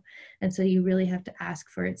you. And so you really have to ask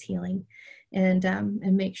for its healing, and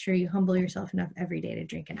make sure you humble yourself enough every day to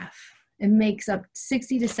drink enough. It makes up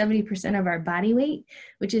 60 to 70% of our body weight,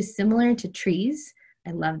 which is similar to trees.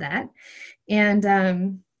 I love that. And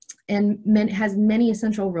has many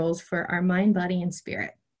essential roles for our mind, body, and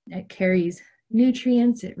spirit. It carries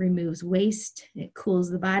nutrients, it removes waste, it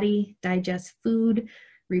cools the body, digests food,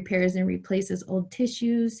 repairs and replaces old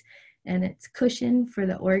tissues, and it's cushion for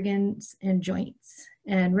the organs and joints.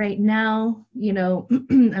 And right now, you know,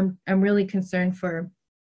 I'm really concerned for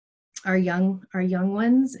our young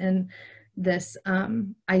ones and this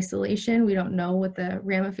isolation. We don't know what the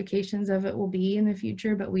ramifications of it will be in the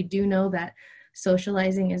future, but we do know that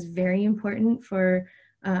socializing is very important for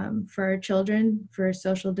our children, for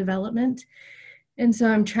social development. And so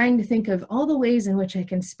I'm trying to think of all the ways in which I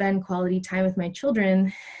can spend quality time with my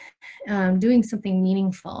children, doing something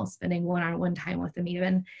meaningful, spending one-on-one time with them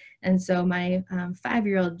even. And so my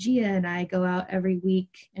 5-year-old Gia and I go out every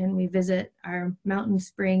week and we visit our mountain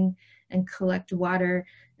spring and collect water.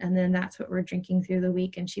 And then that's what we're drinking through the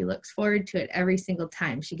week. And she looks forward to it every single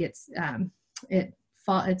time. She gets,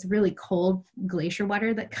 it's really cold glacier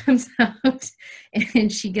water that comes out,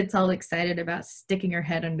 and she gets all excited about sticking her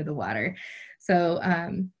head under the water. So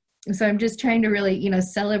So I'm just trying to really, you know,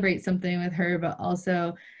 celebrate something with her, but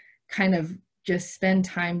also kind of just spend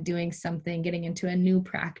time doing something, getting into a new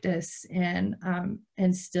practice, and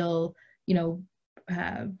still, you know,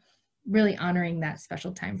 really honoring that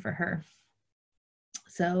special time for her.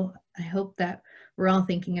 So I hope that we're all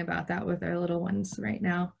thinking about that with our little ones right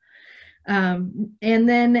now. And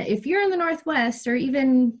then if you're in the Northwest, or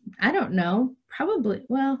even, I don't know, probably,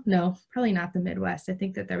 well, no, probably not the Midwest. I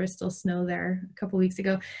think that there was still snow there a couple weeks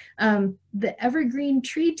ago. The evergreen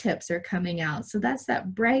tree tips are coming out. So that's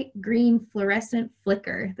that bright green fluorescent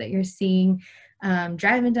flicker that you're seeing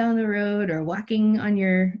driving down the road or walking on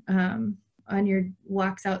your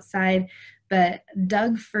walks outside. But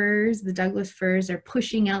the Douglas firs are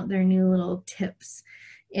pushing out their new little tips.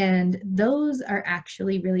 And those are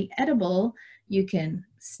actually really edible. You can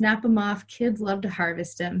snap them off. Kids love to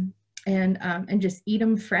harvest them and just eat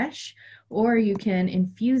them fresh, or you can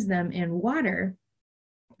infuse them in water.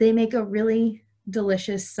 They make a really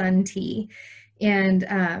delicious sun tea. And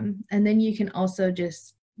then you can also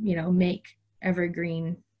just, you know, make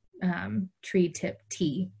evergreen tree tip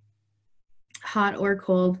tea, hot or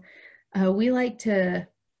cold. I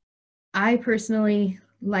personally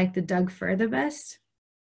like the Doug fir the best.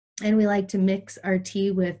 And we like to mix our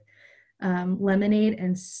tea with lemonade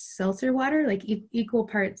and seltzer water, like equal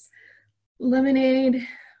parts lemonade,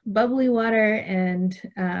 bubbly water,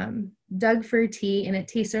 and Doug fir tea. And it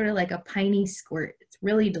tastes sort of like a piney squirt. It's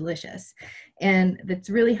really delicious. And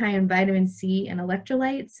it's really high in vitamin C and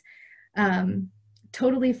electrolytes.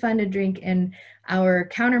 Totally fun to drink. And our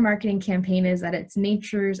counter marketing campaign is that it's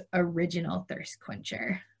nature's original thirst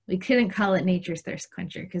quencher. We couldn't call it nature's thirst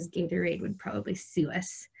quencher because Gatorade would probably sue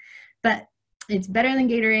us. But it's better than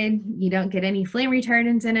Gatorade. You don't get any flame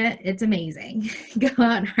retardants in it. It's amazing. Go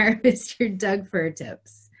out and harvest your Doug fir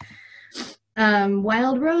tips.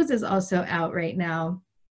 Wild rose is also out right now.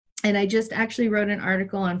 And I just actually wrote an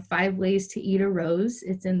article on 5 ways to eat a rose.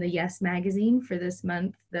 It's in the Yes magazine for this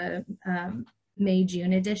month, the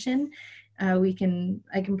May-June edition. I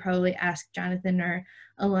can probably ask Jonathan or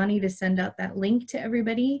Alani to send out that link to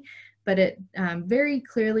everybody. But it very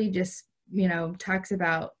clearly just, you know, talks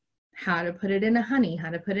about how to put it in a honey, how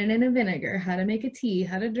to put it in a vinegar, how to make a tea,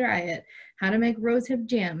 how to dry it, how to make rosehip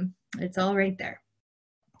jam. It's all right there.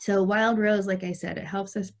 So wild rose, like I said, it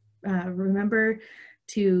helps us remember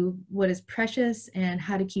to what is precious and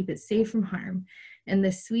how to keep it safe from harm. And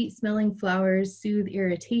the sweet smelling flowers soothe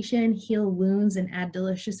irritation, heal wounds, and add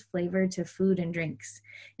delicious flavor to food and drinks.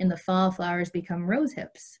 In the fall, flowers become rose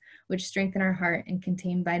hips, which strengthen our heart and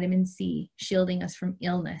contain vitamin C, shielding us from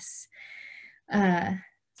illness.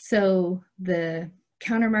 So the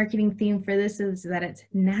counter marketing theme for this is that it's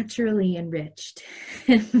naturally enriched,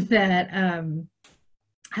 that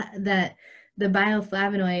the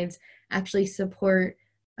bioflavonoids actually support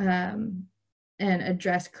and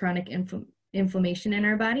address chronic inflammation in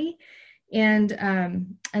our body, and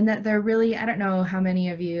that they're really, I don't know how many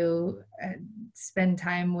of you spend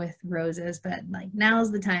time with roses, but like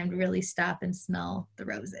now's the time to really stop and smell the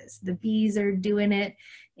roses. The bees are doing it,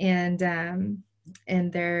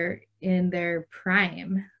 and they're in their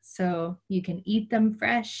prime. So you can eat them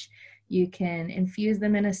fresh. You can infuse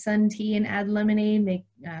them in a sun tea and add lemonade,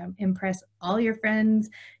 impress all your friends.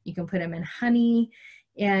 You can put them in honey.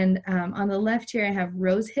 And on the left here, I have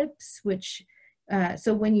rose hips, which,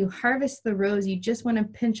 so when you harvest the rose, you just want to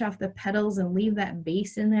pinch off the petals and leave that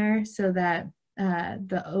base in there so that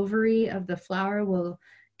the ovary of the flower will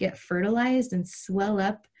get fertilized and swell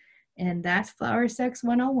up. And that's flower sex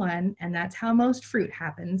 101. And that's how most fruit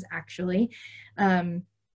happens, actually.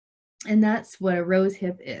 And that's what a rose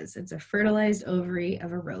hip is. It's a fertilized ovary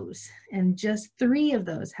of a rose. And just 3 of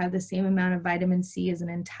those have the same amount of vitamin C as an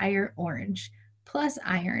entire orange, plus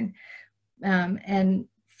iron. And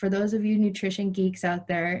for those of you nutrition geeks out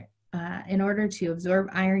there, in order to absorb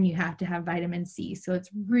iron, you have to have vitamin C. So it's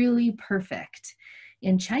really perfect.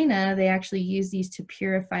 In China, they actually use these to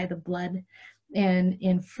purify the blood. And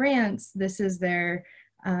in France, this is their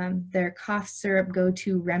cough syrup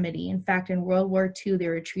go-to remedy. In fact, in World War II, they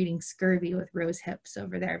were treating scurvy with rose hips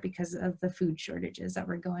over there because of the food shortages that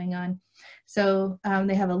were going on. So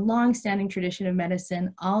they have a long-standing tradition of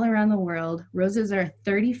medicine all around the world. Roses are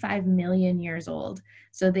 35 million years old,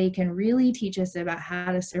 so they can really teach us about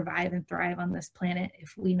how to survive and thrive on this planet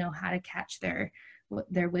if we know how to catch their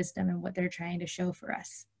wisdom and what they're trying to show for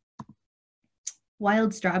us.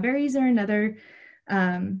 Wild strawberries are another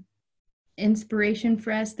inspiration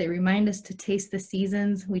for us. They remind us to taste the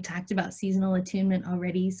seasons. We talked about seasonal attunement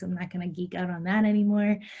already, so I'm not going to geek out on that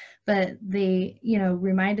anymore, but they, you know,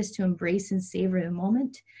 remind us to embrace and savor the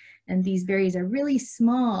moment. And these berries are really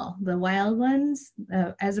small, the wild ones,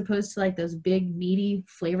 as opposed to like those big, meaty,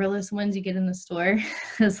 flavorless ones you get in the store.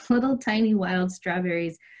 Those little tiny wild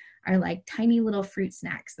strawberries are like tiny little fruit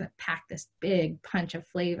snacks that pack this big punch of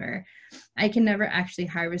flavor. I can never actually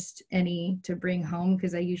harvest any to bring home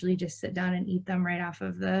because I usually just sit down and eat them right off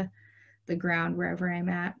of the ground wherever I'm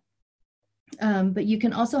at. But you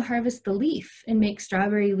can also harvest the leaf and make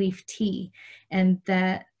strawberry leaf tea. And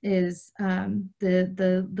that is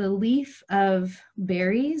the leaf of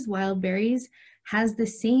berries, wild berries, has the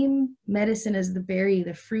same medicine as the berry,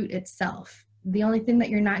 the fruit itself. The only thing that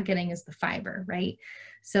you're not getting is the fiber, right?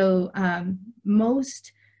 So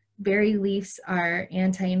most berry leaves are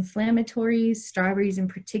anti-inflammatories, strawberries in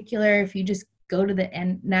particular. If you just go to the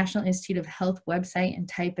National Institute of Health website and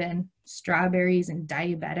type in strawberries and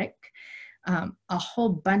diabetic, a whole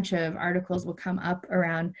bunch of articles will come up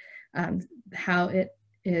around how it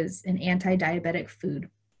is an anti-diabetic food.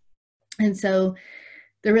 And so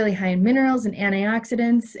they're really high in minerals and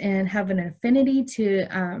antioxidants and have an affinity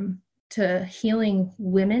to healing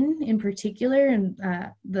women in particular, and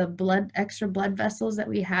the extra blood vessels that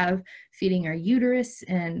we have feeding our uterus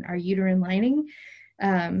and our uterine lining.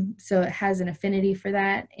 So it has an affinity for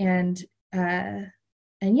that. And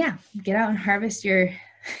yeah, get out and harvest your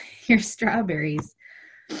strawberries.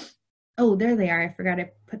 Oh, there they are. I forgot to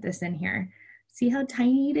put this in here. See how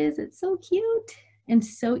tiny it is? It's so cute and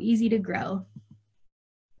so easy to grow.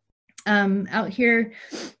 Out here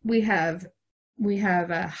we have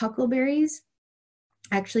huckleberries,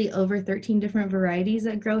 actually over 13 different varieties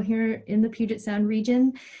that grow here in the Puget Sound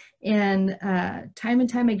region. And time and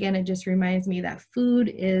time again, it just reminds me that food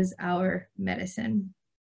is our medicine.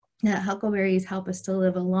 That huckleberries help us to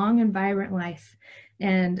live a long and vibrant life.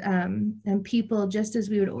 And people, just as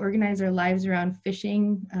we would organize our lives around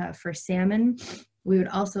fishing for salmon, we would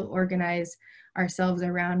also organize ourselves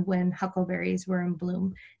around when huckleberries were in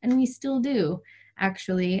bloom. And we still do,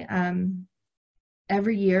 actually.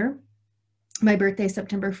 Every year, my birthday is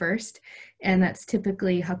September 1st, and that's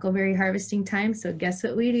typically huckleberry harvesting time. So guess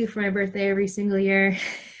what we do for my birthday every single year?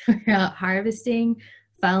 We're out harvesting,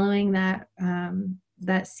 following that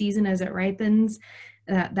season as it ripens,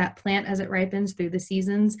 that plant as it ripens through the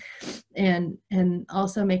seasons, and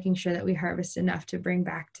also making sure that we harvest enough to bring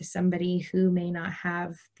back to somebody who may not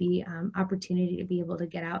have the opportunity to be able to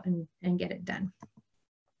get out and get it done.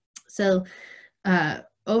 So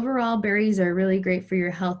overall, berries are really great for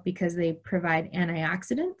your health because they provide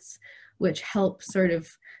antioxidants, which help sort of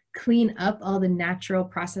clean up all the natural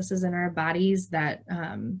processes in our bodies that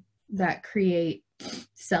create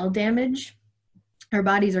cell damage. Our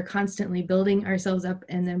bodies are constantly building ourselves up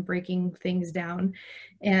and then breaking things down.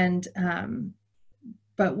 And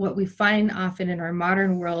but what we find often in our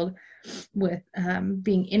modern world with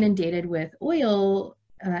being inundated with oil,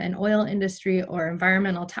 an oil industry or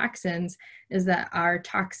environmental toxins, is that our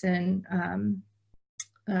toxin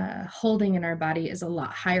holding in our body is a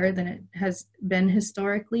lot higher than it has been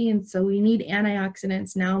historically. And so we need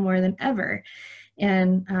antioxidants now more than ever.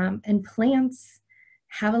 And plants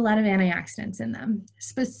have a lot of antioxidants in them,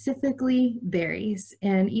 specifically berries,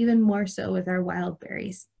 and even more so with our wild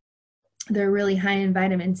berries. They're really high in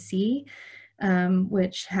vitamin C,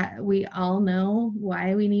 which we all know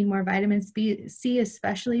why we need more vitamin C,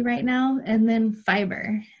 especially right now, and then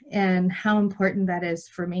fiber and how important that is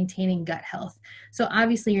for maintaining gut health. So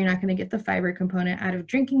obviously you're not going to get the fiber component out of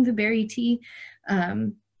drinking the berry tea.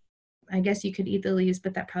 I guess you could eat the leaves,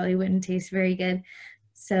 but that probably wouldn't taste very good.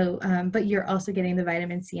 So, but you're also getting the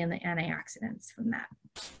vitamin C and the antioxidants from that.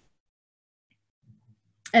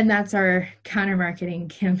 And that's our counter marketing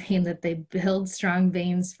campaign, that they build strong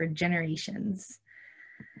veins for generations.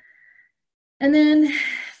 And then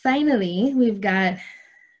finally, we've got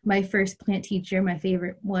my first plant teacher, my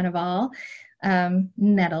favorite one of all,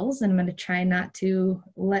 nettles. And I'm going to try not to,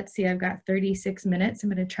 let's see, I've got 36 minutes. I'm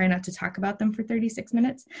going to try not to talk about them for 36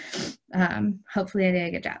 minutes. Hopefully I did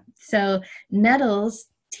a good job. So nettles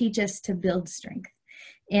teach us to build strength.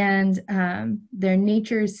 And they're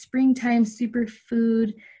nature's springtime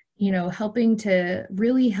superfood, you know, helping to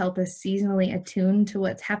really help us seasonally attune to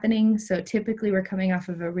what's happening. So typically we're coming off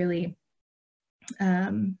of a really,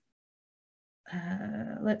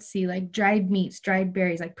 let's see, like dried meats, dried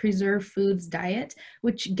berries, like preserved foods diet,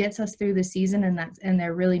 which gets us through the season, and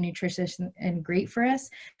they're really nutritious and great for us,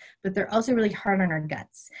 but they're also really hard on our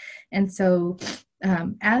guts. And so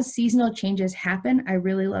as seasonal changes happen, I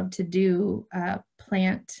really love to do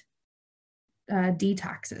plant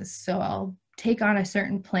detoxes. So I'll take on a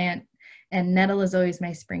certain plant, and nettle is always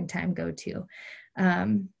my springtime go-to.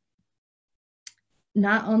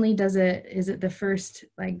 not only is it the first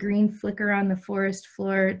like green flicker on the forest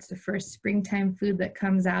floor, it's the first springtime food that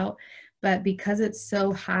comes out, but because it's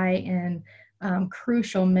so high in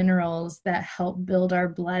crucial minerals that help build our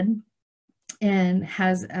blood and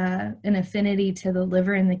has an affinity to the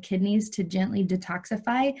liver and the kidneys to gently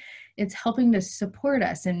detoxify, it's helping to support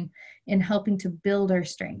us in helping to build our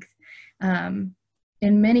strength.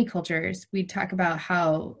 In many cultures, we talk about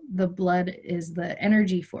how the blood is the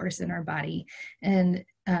energy force in our body, and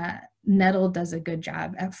nettle does a good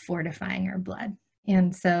job at fortifying our blood.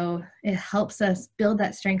 And so it helps us build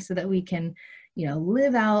that strength so that we can,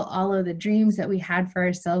 live out all of the dreams that we had for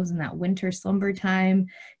ourselves in that winter slumber time,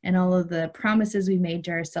 and all of the promises we made to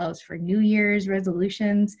ourselves for New Year's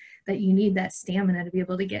resolutions, that you need that stamina to be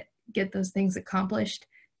able to get those things accomplished.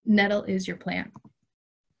 Nettle is your plant.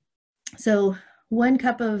 So 1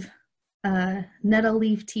 cup of nettle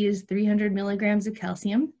leaf tea is 300 milligrams of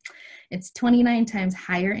calcium. It's 29 times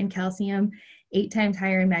higher in calcium, 8 times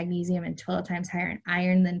higher in magnesium, and 12 times higher in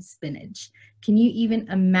iron than spinach. Can you even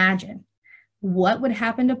imagine what would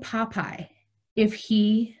happen to Popeye if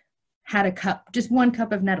he had a cup, just 1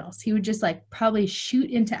 cup of nettles? He would just like probably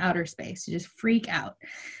shoot into outer space, just freak out.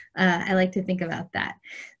 I like to think about that.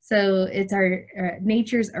 So it's our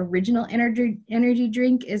nature's original energy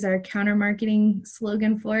drink is our counter marketing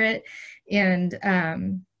slogan for it. And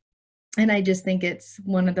I just think it's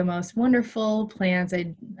one of the most wonderful plants.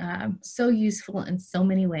 So useful in so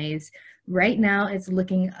many ways. Right now, it's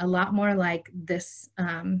looking a lot more like this,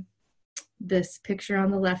 this picture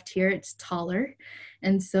on the left here. It's taller.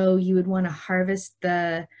 And so you would want to harvest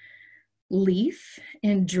the leaf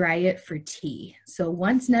and dry it for tea. So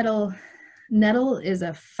once nettle is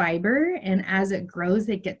a fiber, and as it grows,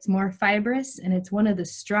 it gets more fibrous, and it's one of the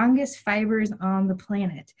strongest fibers on the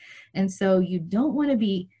planet. And so you don't want to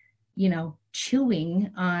be,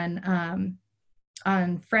 chewing on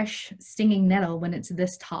fresh stinging nettle when it's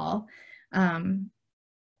this tall.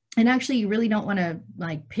 And actually, you really don't want to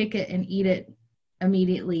like pick it and eat it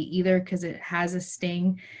immediately either, because it has a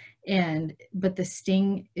sting. But the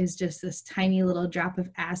sting is just this tiny little drop of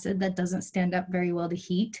acid that doesn't stand up very well to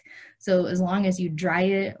heat. So as long as you dry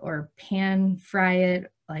it or pan fry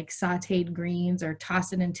it like sauteed greens, or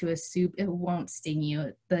toss it into a soup, it won't sting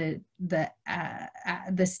you. The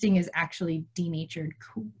sting is actually denatured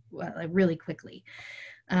really quickly.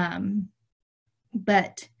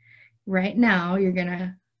 But right now you're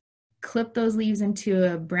gonna clip those leaves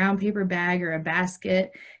into a brown paper bag or a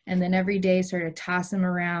basket, and then every day sort of toss them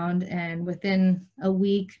around, and within a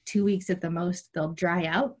week, 2 weeks at the most, they'll dry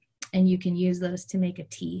out, and you can use those to make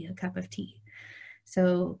a cup of tea.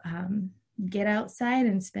 So get outside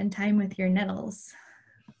and spend time with your nettles.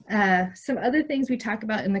 Some other things we talk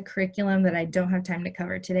about in the curriculum that I don't have time to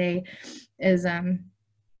cover today is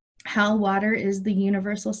how water is the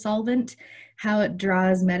universal solvent, how it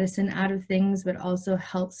draws medicine out of things, but also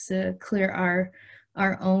helps to clear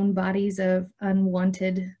our own bodies of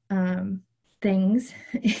unwanted things,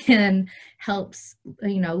 and helps,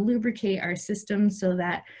 lubricate our system so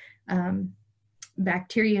that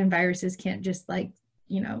bacteria and viruses can't just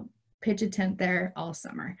pitch a tent there all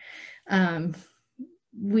summer.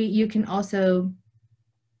 You can also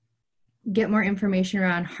get more information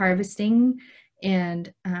around harvesting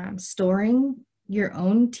and storing your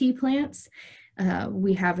own tea plants.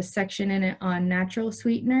 We have a section in it on natural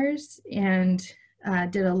sweeteners, and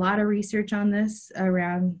did a lot of research on this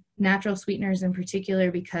around natural sweeteners in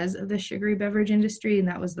particular because of the sugary beverage industry, and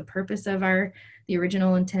that was the purpose of the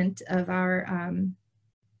original intent of our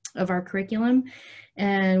curriculum.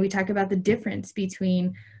 And we talk about the difference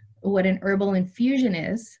between what an herbal infusion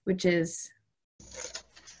is, which is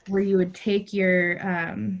where you would take your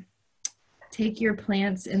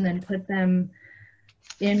plants and then put them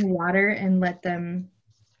in water and let them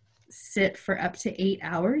sit for up to 8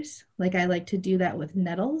 hours. Like I like to do that with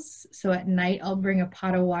nettles. So at night, I'll bring a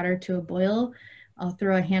pot of water to a boil. I'll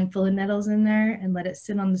throw a handful of nettles in there and let it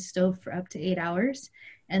sit on the stove for up to 8 hours,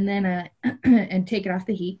 and then and take it off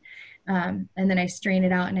the heat. And then I strain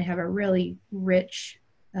it out, and I have a really rich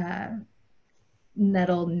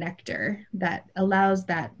nettle nectar that allows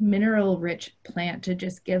that mineral rich plant to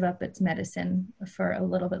just give up its medicine for a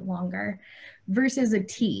little bit longer, versus a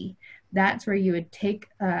tea. That's where you would take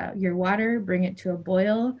your water, bring it to a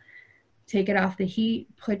boil, take it off the heat,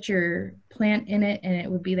 put your plant in it, and it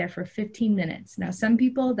would be there for 15 minutes. Now, some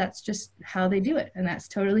people, that's just how they do it, and that's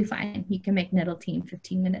totally fine. You can make nettle tea in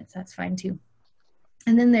 15 minutes. That's fine too.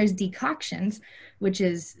 And then there's decoctions, which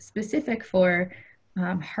is specific for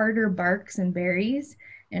harder barks and berries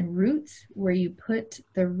and roots, where you put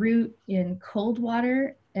the root in cold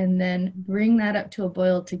water and then bring that up to a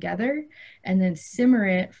boil together, and then simmer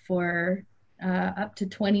it for up to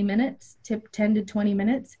 20 minutes, 10 to 20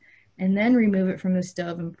 minutes, and then remove it from the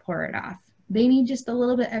stove and pour it off. They need just a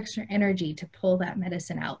little bit extra energy to pull that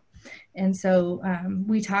medicine out. And so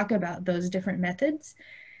we talk about those different methods.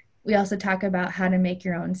 We also talk about how to make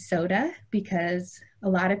your own soda, because a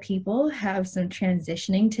lot of people have some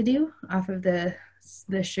transitioning to do off of the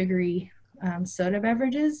sugary soda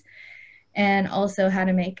beverages, and also how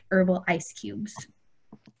to make herbal ice cubes.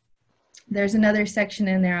 There's another section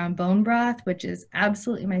in there on bone broth, which is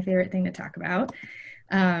absolutely my favorite thing to talk about.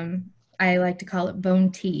 I like to call it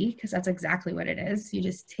bone tea, because that's exactly what it is. You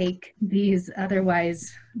just take these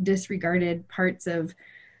otherwise disregarded parts of,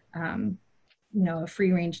 a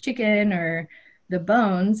free-range chicken or the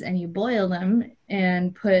bones, and you boil them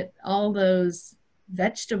and put all those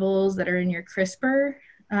vegetables that are in your crisper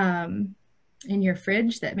in your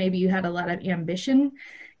fridge that maybe you had a lot of ambition,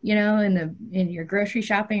 in your grocery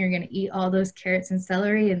shopping, you're going to eat all those carrots and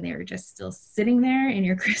celery, and they were just still sitting there in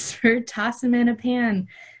your crisper. Toss them in a pan,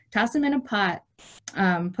 toss them in a pot,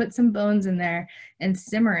 put some bones in there, and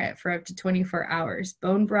simmer it for up to 24 hours.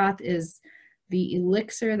 Bone broth is the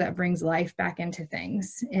elixir that brings life back into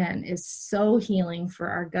things and is so healing for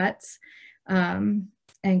our guts, and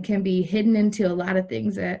can be hidden into a lot of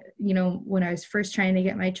things that, when I was first trying to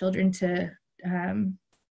get my children to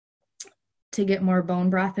get more bone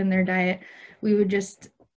broth in their diet, we would just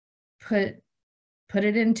put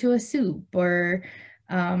it into a soup or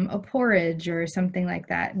a porridge or something like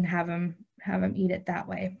that, and have them eat it that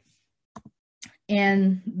way.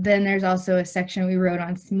 And then there's also a section we wrote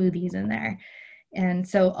on smoothies in there. And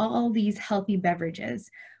so all these healthy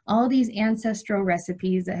beverages, all these ancestral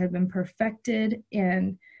recipes that have been perfected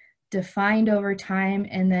and defined over time,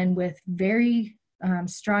 and then with very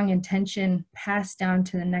strong intention passed down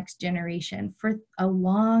to the next generation. For a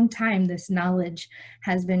long time, this knowledge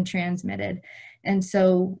has been transmitted. And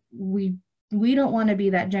so we don't want to be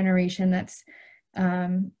that generation that's,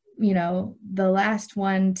 the last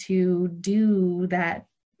one to do that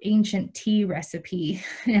ancient tea recipe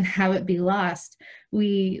and have it be lost.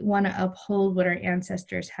 We want to uphold what our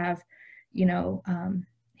ancestors have,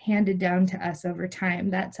 handed down to us over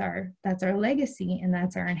time. That's our legacy, and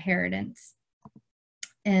that's our inheritance.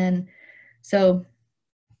 And so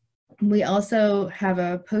we also have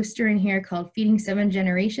a poster in here called Feeding 7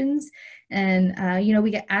 Generations. And,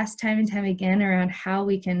 we get asked time and time again around how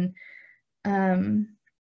we can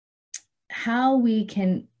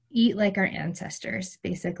eat like our ancestors,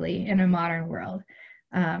 basically, in a modern world.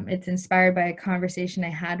 It's inspired by a conversation I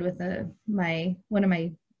had with one of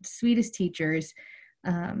my sweetest teachers.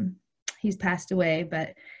 He's passed away,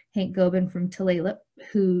 but Hank Gobin from Tulalip,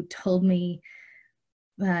 who told me,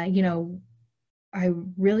 I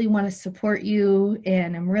really want to support you,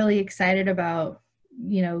 and I'm really excited about,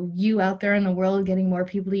 you out there in the world getting more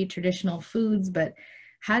people to eat traditional foods, but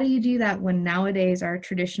how do you do that when nowadays our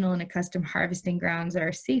traditional and accustomed harvesting grounds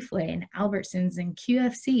are Safeway and Albertsons and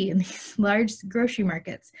QFC and these large grocery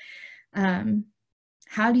markets?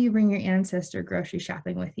 How do you bring your ancestor grocery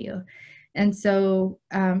shopping with you? And so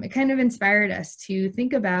it kind of inspired us to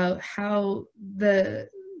think about how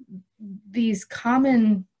these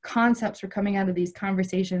common concepts were coming out of these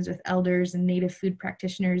conversations with elders and native food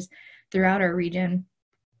practitioners throughout our region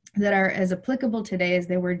that are as applicable today as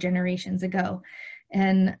they were generations ago.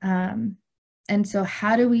 And so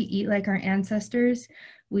how do we eat like our ancestors?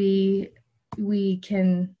 We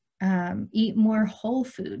can eat more whole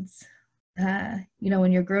foods.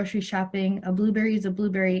 When you're grocery shopping, a blueberry is a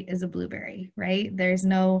blueberry is a blueberry, right? You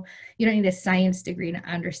don't need a science degree to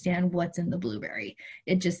understand what's in the blueberry.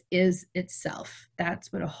 It just is itself.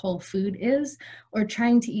 That's what a whole food is, or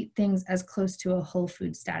trying to eat things as close to a whole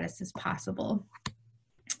food status as possible.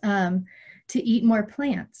 To eat more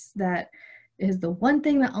plants. That is the one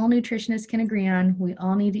thing that all nutritionists can agree on. We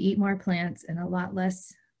all need to eat more plants and a lot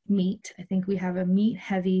less meat. I think we have a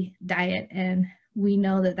meat-heavy diet, and we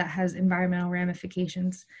know that has environmental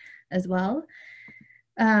ramifications as well.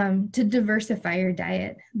 To diversify your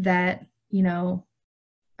diet, that,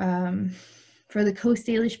 for the Coast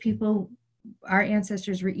Salish people, our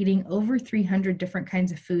ancestors were eating over 300 different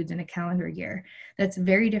kinds of foods in a calendar year. That's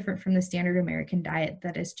very different from the standard American diet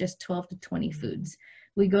that is just 12 to 20 foods.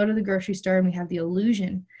 We go to the grocery store and we have the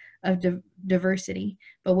illusion of diversity,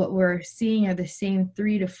 but what we're seeing are the same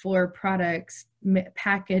 3 to 4 products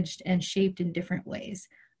packaged and shaped in different ways.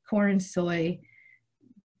 Corn, soy,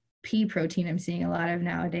 pea protein I'm seeing a lot of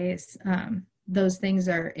nowadays. Those things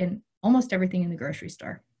are in almost everything in the grocery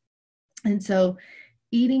store. And so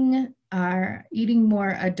eating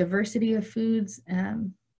more a diversity of foods,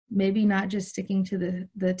 maybe not just sticking to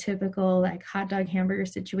the typical like hot dog hamburger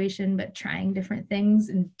situation, but trying different things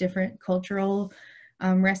and different cultural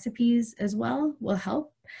recipes as well will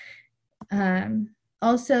help.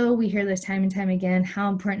 Also, we hear this time and time again, how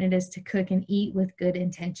important it is to cook and eat with good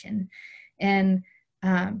intention. And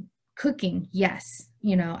cooking, yes,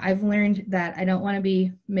 you know, I've learned that I don't want to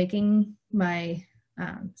be making my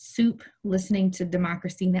soup listening to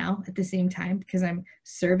Democracy Now! At the same time, because I'm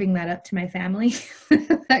serving that up to my family.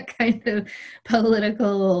 That kind of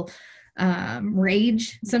political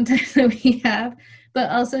rage sometimes that we have, but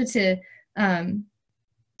also to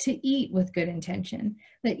eat with good intention.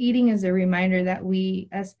 That eating is a reminder that we,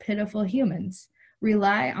 as pitiful humans,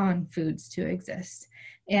 rely on foods to exist,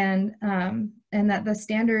 and that the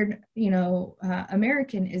standard, you know,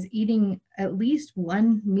 American is eating at least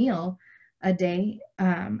one meal a day,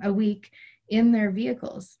 a week, in their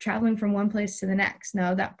vehicles, traveling from one place to the next.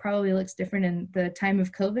 Now that probably looks different in the time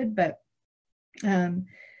of COVID, but and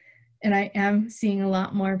I am seeing a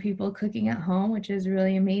lot more people cooking at home, which is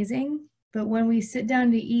really amazing. But when we sit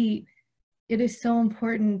down to eat, it is so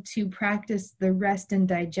important to practice the rest and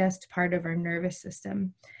digest part of our nervous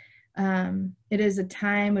system. It is a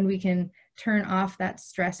time when we can turn off that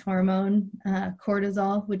stress hormone,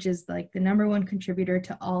 cortisol, which is like the #1 contributor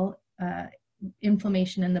to all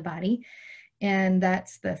inflammation in the body. And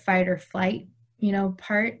that's the fight or flight, you know,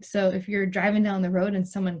 part. So if you're driving down the road and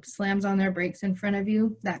someone slams on their brakes in front of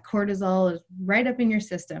you, that cortisol is right up in your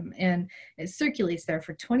system and it circulates there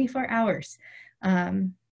for 24 hours.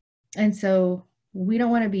 And so we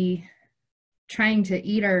don't want to be trying to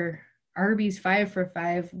eat our Arby's 5 for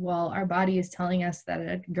 $5 while our body is telling us that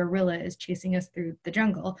a gorilla is chasing us through the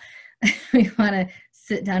jungle. We want to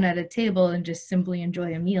sit down at a table and just simply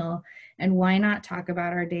enjoy a meal. And why not talk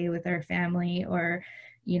about our day with our family, or,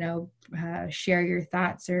 you know, share your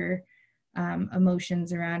thoughts or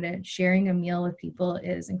emotions around it. Sharing a meal with people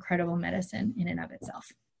is incredible medicine in and of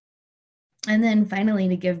itself. And then finally,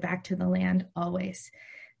 to give back to the land always,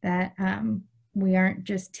 that we aren't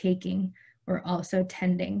just taking, we're also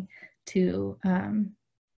tending to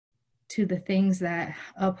the things that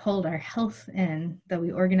uphold our health and that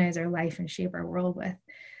we organize our life and shape our world with.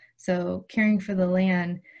 So caring for the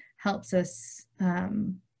land helps us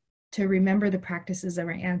to remember the practices of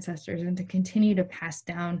our ancestors and to continue to pass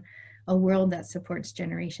down a world that supports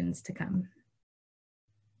generations to come.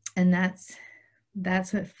 And that's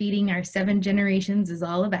what feeding our 7 generations is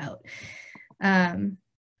all about.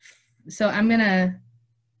 So I'm gonna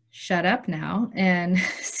shut up now and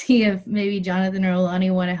see if maybe Jonathan or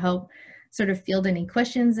Alani want to help sort of field any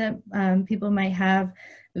questions that people might have.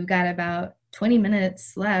 We've got about 20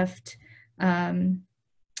 minutes left.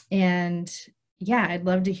 And yeah, I'd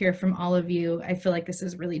love to hear from all of you. I feel like this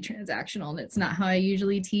is really transactional and it's not how I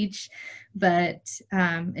usually teach, but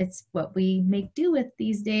it's what we make do with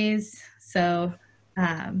these days. So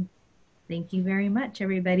thank you very much,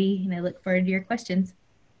 everybody. And I look forward to your questions.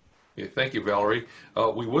 Yeah, thank you, Valerie.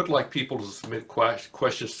 We would like people to submit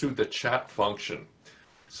questions through the chat function.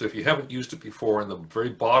 So if you haven't used it before, in the very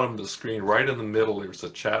bottom of the screen, right in the middle, there's a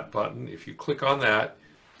chat button. If you click on that,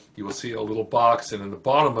 you will see a little box, and in the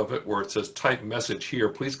bottom of it where it says type message here,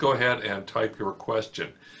 please go ahead and type your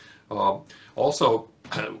question. Also,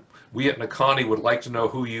 we at Nakani would like to know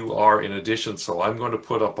who you are in addition, so I'm going to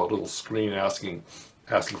put up a little screen asking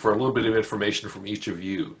for a little bit of information from each of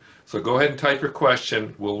you. So go ahead and type your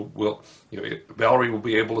question. Valerie will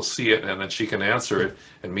be able to see it, and then she can answer it.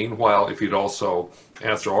 And meanwhile, if you'd also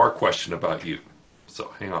answer our question about you.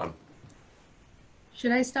 So hang on.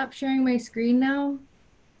 Should I stop sharing my screen now?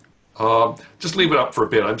 Just leave it up for a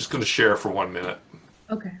bit. I'm just going to share for 1 minute.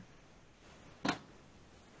 Okay.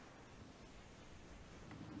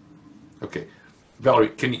 Okay.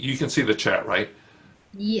 Valerie, you can see the chat, right?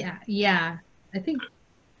 Yeah. I think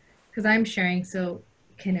because I'm sharing, so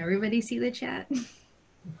can everybody see the chat?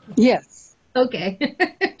 Yes. Okay.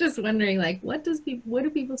 Just wondering, like, what do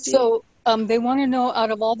people see? So they want to know, out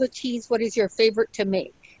of all the teas, what is your favorite to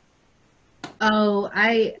make? Oh,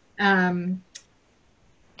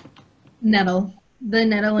 nettle. The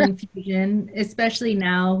nettle infusion, especially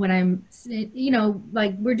now when I'm,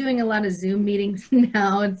 like we're doing a lot of Zoom meetings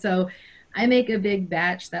now. And so I make a big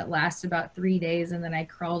batch that lasts about 3 days, and then I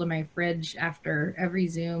crawl to my fridge after every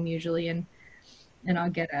Zoom usually, and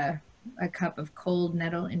I'll get a cup of cold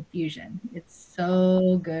nettle infusion. It's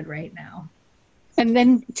so good right now. And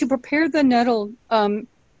then to prepare the nettle,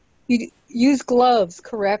 you use gloves,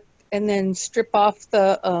 correct? And then strip off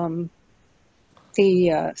the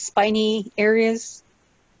spiny areas.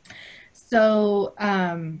 So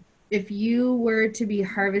if you were to be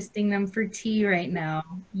harvesting them for tea right now,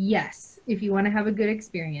 yes, if you want to have a good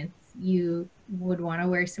experience, you would want to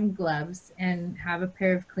wear some gloves and have a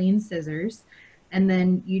pair of clean scissors. And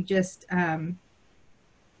then you just,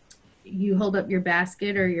 you hold up your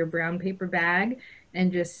basket or your brown paper bag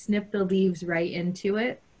and just snip the leaves right into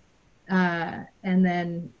it. And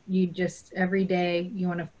then you just, every day, you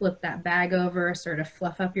want to flip that bag over, sort of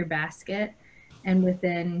fluff up your basket. And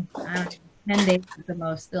within, I don't know, 10 days at the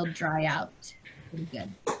most, they'll dry out pretty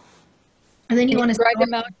good. And then you want to dry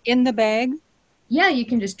them out in the bag? Yeah, you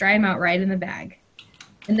can just dry them out right in the bag.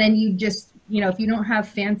 And then you just, if you don't have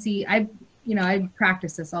fancy, I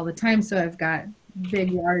practice this all the time. So I've got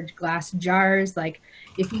big, large glass jars. Like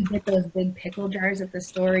if you get those big pickle jars at the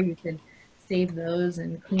store, you could save those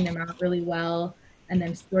and clean them out really well and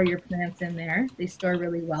then store your plants in there. They store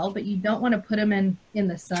really well, but you don't want to put them in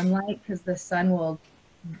the sunlight because the sun will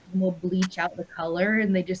bleach out the color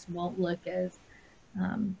and they just won't look as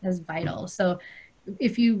vital. So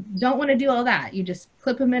if you don't want to do all that, you just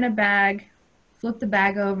clip them in a bag, flip the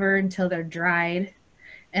bag over until they're dried,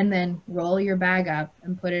 and then roll your bag up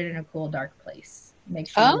and put it in a cool, dark place. Make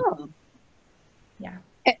sure. Yeah.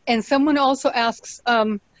 And someone also asks,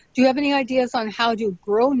 do you have any ideas on how to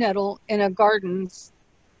grow nettle in a garden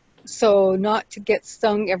so not to get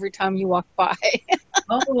stung every time you walk by?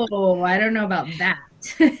 Oh, I don't know about that.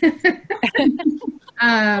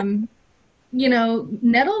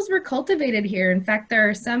 Nettles were cultivated here. In fact, there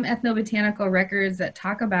are some ethnobotanical records that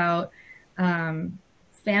talk about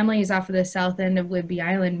families off of the south end of Whidbey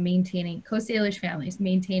Island maintaining, Coast Salish families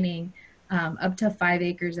maintaining up to 5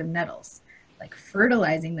 acres of nettles, like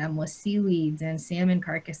fertilizing them with seaweeds and salmon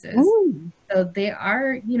carcasses. Ooh. So they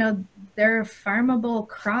are, they're a farmable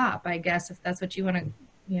crop, I guess, if that's what you want to,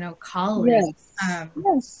 call it. Yes.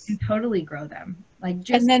 Yes. You can totally grow them. Like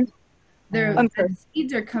just, and then the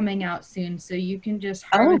seeds are coming out soon, so you can just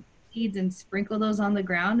harvest seeds and sprinkle those on the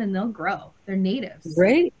ground and they'll grow. They're natives.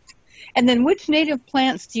 Great. And then which native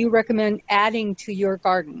plants do you recommend adding to your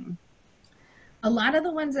garden? A lot of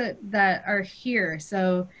the ones that are here.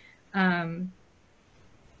 So, your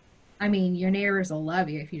neighbors will love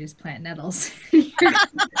you if you just plant nettles.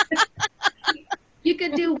 You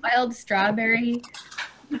could do wild strawberry.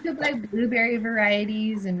 You could buy blueberry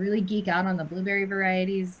varieties and really geek out on the blueberry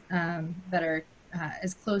varieties that are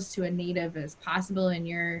as close to a native as possible in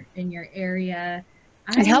your area.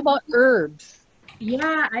 And how about herbs?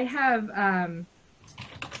 Yeah, I have,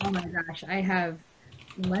 oh my gosh, I have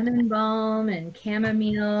lemon balm and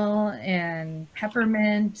chamomile and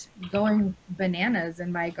peppermint going bananas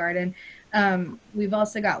in my garden. We've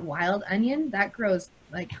also got wild onion that grows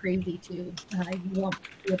like crazy too. You won't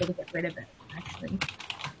be able to get rid of it, actually.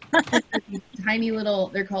 Tiny little,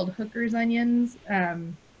 they're called hooker's onions.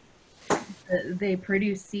 They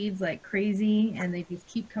produce seeds like crazy and they just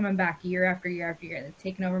keep coming back year after year after year. They've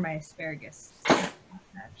taken over my asparagus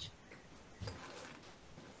patch.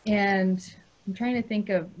 And I'm trying to think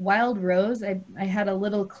of wild rose. I had a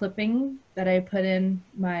little clipping that I put in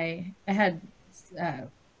I had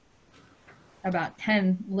about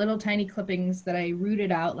 10 little tiny clippings that I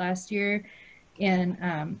rooted out last year.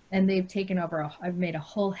 And they've taken over. I've made a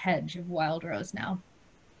whole hedge of wild rose now.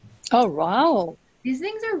 Oh, wow. These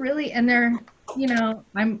things are really, and they're,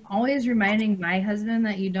 I'm always reminding my husband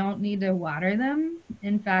that you don't need to water them.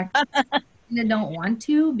 In fact, they don't want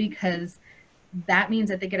to, because that means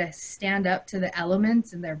that they get to stand up to the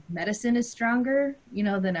elements and their medicine is stronger,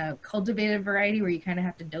 than a cultivated variety where you kind of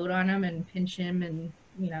have to dote on them and pinch them. And,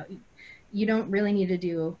 you don't really need to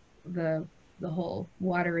do the whole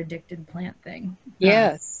water addicted plant thing.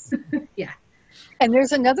 Yes. Yeah. And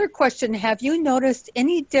there's another question. Have you noticed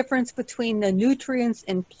any difference between the nutrients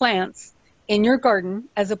in plants in your garden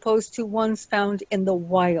as opposed to ones found in the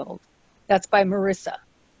wild? That's by Marissa.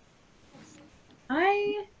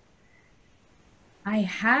 I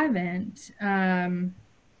haven't. There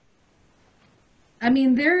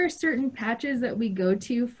are certain patches that we go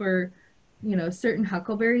to for, certain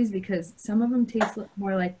huckleberries because some of them taste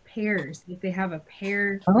more like pears. Like they have a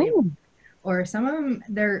pear flavor. Oh. Or some of them,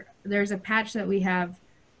 there's a patch that we have,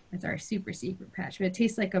 it's our super secret patch, but it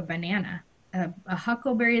tastes like a banana, a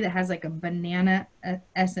huckleberry that has like a banana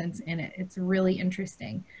essence in it. It's really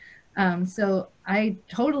interesting. So I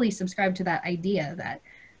totally subscribe to that idea that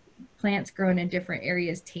plants grown in different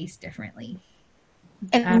areas taste differently.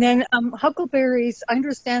 And then huckleberries, I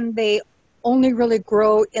understand they only really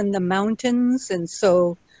grow in the mountains. And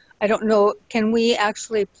so I don't know, can we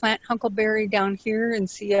actually plant huckleberry down here in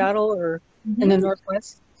Seattle or in the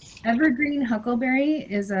Northwest? Evergreen huckleberry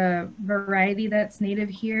is a variety that's native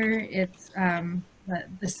here. It's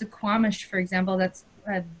the Suquamish, for example, that's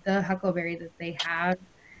the huckleberry that they have.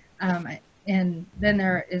 And then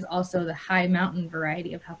there is also the high mountain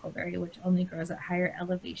variety of huckleberry, which only grows at higher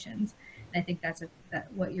elevations. And I think that's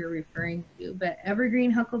what you're referring to. But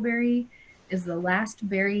evergreen huckleberry is the last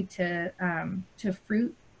berry to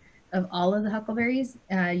fruit of all of the huckleberries.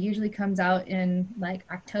 Usually comes out in like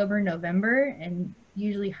October, November, and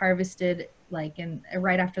usually harvested like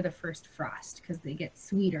right after the first frost, because they get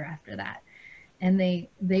sweeter after that. And they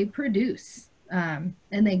produce and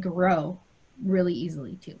they grow really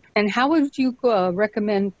easily too. And how would you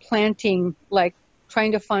recommend planting, like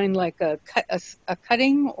trying to find like a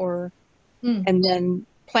cutting or and then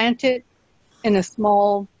plant it in a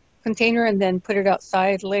small container and then put it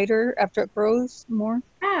outside later after it grows more?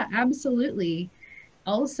 Yeah, absolutely.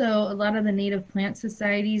 Also, a lot of the native plant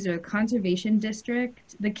societies or conservation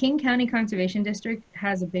district, the King County Conservation District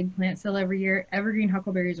has a big plant sale every year. Evergreen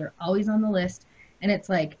huckleberries are always on the list, and it's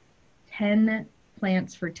like 10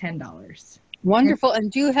 plants for $10. Wonderful.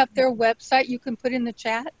 And do you have their website you can put in the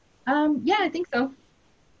chat? Yeah, I think so.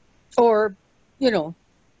 Or, you know.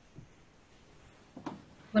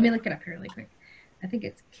 Let me look it up here really quick. I think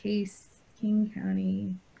it's King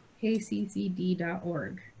County,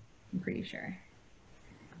 kccd.org. I'm pretty sure.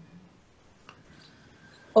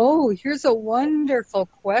 Oh, here's a wonderful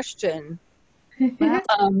question.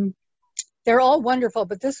 They're all wonderful,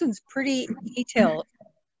 but this one's pretty detailed.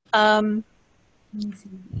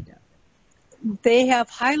 They have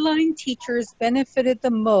Highline teachers benefited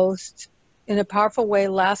the most in a powerful way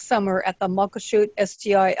last summer at the Muckleshoot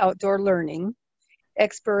STI Outdoor Learning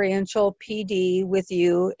Experiential PD with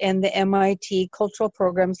you and the MIT Cultural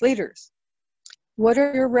Programs leaders. What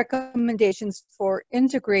are your recommendations for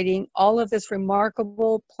integrating all of this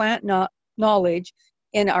remarkable plant knowledge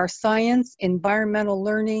in our science, environmental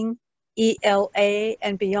learning, ELA,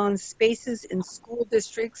 and beyond spaces in school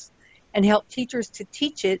districts, and help teachers to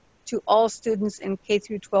teach it to all students in K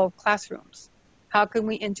through 12 classrooms? How can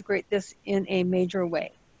we integrate this in a major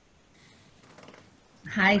way?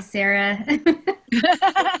 Hi, Sarah.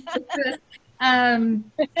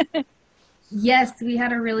 Yes, we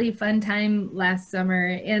had a really fun time last summer,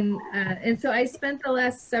 and so I spent the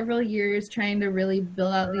last several years trying to really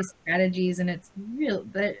build out these strategies, and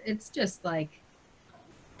it's just like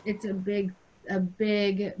it's a big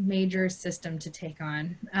major system to take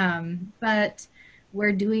on, but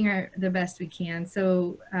we're doing the best we can.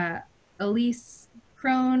 So Elise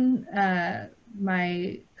Crone,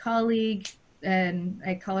 my colleague, and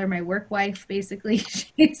I call her my work wife, basically.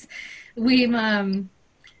 We've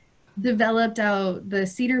developed out the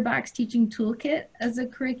Cedar Box Teaching Toolkit as a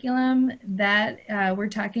curriculum that we're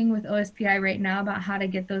talking with OSPI right now about how to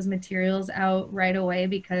get those materials out right away,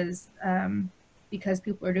 because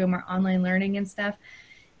people are doing more online learning and stuff.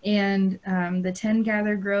 And the 10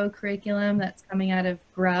 Gather Grow curriculum that's coming out of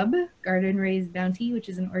GRUB, Garden Raise Bounty, which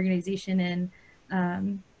is an organization in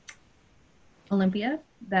Olympia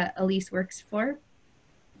that Elise works for.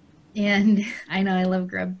 And I know I love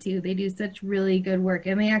GRUB too. They do such really good work,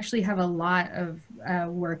 and they actually have a lot of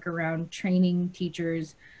work around training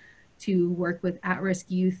teachers to work with at-risk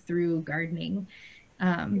youth through gardening.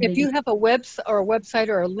 If you have a website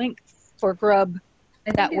or a link for GRUB,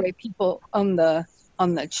 that way people on the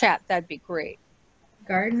chat, that'd be great.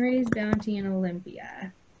 Garden Raise Bounty in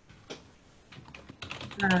Olympia.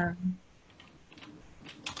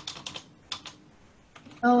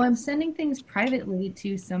 Oh, I'm sending things privately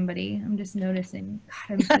to somebody. I'm just noticing.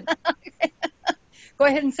 God, Go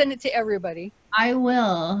ahead and send it to everybody. I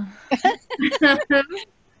will.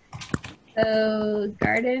 So,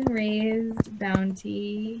 Garden Raised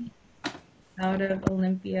Bounty out of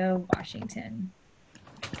Olympia, Washington.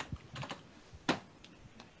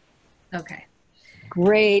 Okay.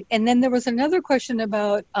 Great. And then there was another question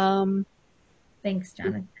about... Thanks,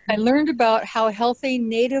 Jonathan. I learned about how healthy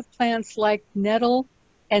native plants like nettle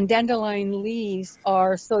and dandelion leaves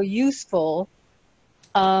are so useful.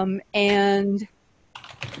 Now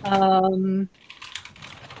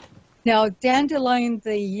dandelion,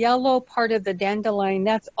 the yellow part of the dandelion,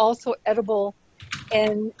 that's also edible.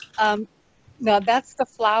 And now that's the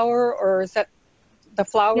flower, or is that the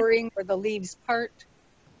flowering or the leaves part?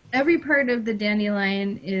 Every part of the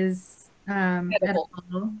dandelion is edible.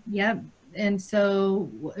 Yep. And so,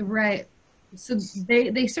 right. So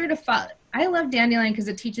they sort of follow. I love dandelion because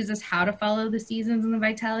it teaches us how to follow the seasons and the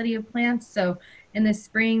vitality of plants. So in the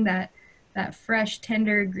spring, that fresh,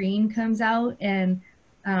 tender green comes out. And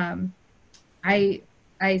I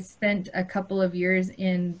spent a couple of years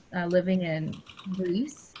in living in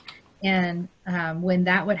Greece. And when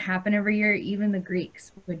that would happen every year, even the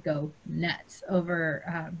Greeks would go nuts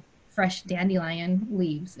over fresh dandelion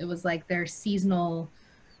leaves. It was like their seasonal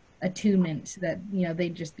attunement that, you know,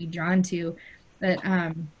 they'd just be drawn to. But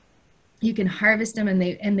you can harvest them,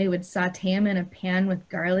 and they would saute them in a pan with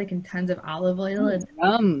garlic and tons of olive oil and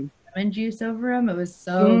lemon juice over them. It was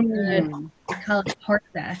so good. We call it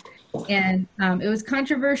horta. And it was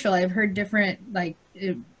controversial. I've heard different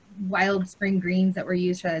wild spring greens that were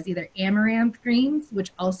used for that, as either amaranth greens,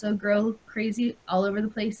 which also grow crazy all over the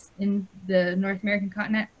place in the North American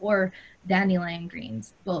continent, or dandelion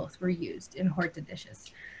greens. Both were used in horta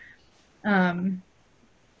dishes. And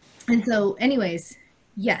so anyways,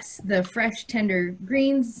 yes, the fresh tender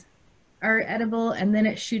greens are edible, and then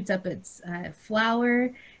it shoots up its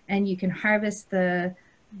flower, and you can harvest the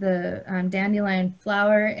dandelion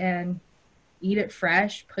flower and eat it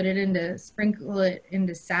fresh, sprinkle it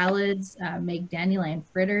into salads, make dandelion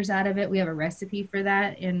fritters out of it. We have a recipe for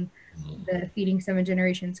that in the Feeding Seven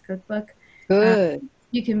Generations cookbook. Good.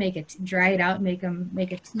 You can dry it out, make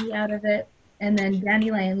a tea out of it. And then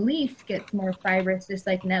dandelion leaf gets more fibrous, just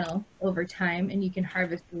like nettle, over time, and you can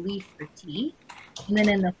harvest the leaf for tea. And then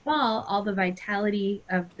in the fall, all the vitality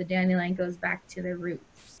of the dandelion goes back to the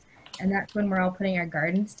roots. And that's when we're all putting our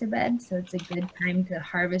gardens to bed. So it's a good time to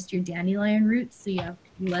harvest your dandelion roots so you have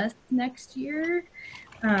less next year.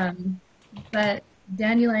 But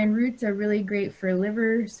dandelion roots are really great for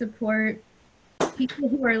liver support. People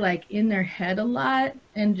who are like in their head a lot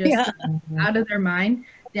and just out of their mind,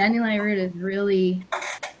 dandelion root is really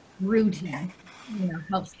rooting, you know,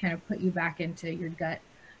 helps kind of put you back into your gut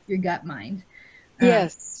mind.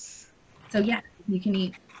 Yes. So yeah, you can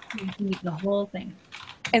eat the whole thing.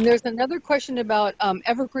 And there's another question about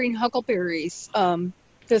evergreen huckleberries.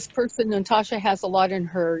 This person, Natasha, has a lot in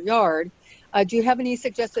her yard. Do you have any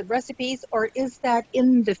suggested recipes, or is that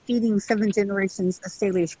in the Feeding Seven Generations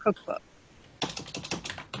Salish cookbook?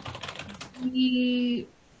 The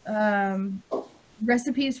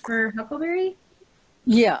recipes for huckleberry?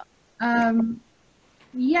 Yeah.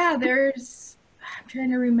 Yeah, I'm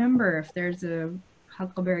trying to remember if there's a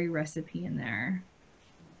huckleberry recipe in there.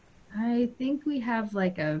 I think we have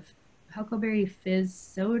like a huckleberry fizz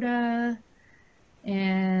soda,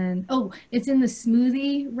 and it's in the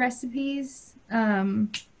smoothie recipes.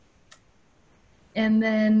 And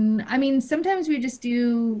then, I mean, sometimes we just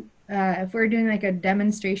do, if we're doing like a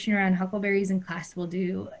demonstration around huckleberries in class, we'll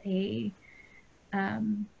do a,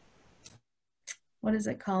 what is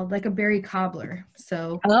it called? Like a berry cobbler.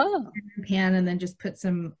 So pan, and then just put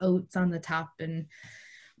some oats on the top and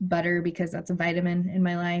butter, because that's a vitamin in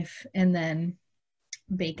my life, and then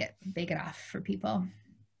bake it off for people.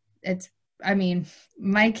 I mean,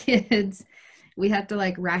 my kids, we have to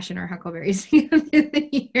like ration our huckleberries through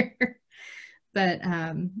the year. But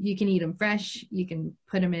you can eat them fresh. You can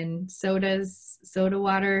put them in soda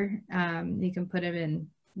water. You can put them in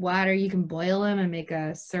water. You can boil them and make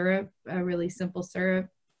a syrup, a really simple syrup,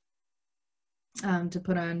 to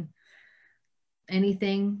put on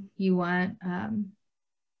anything you want.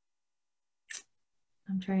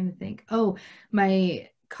 I'm trying to think. My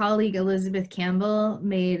colleague Elizabeth Campbell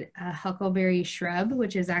made a huckleberry shrub,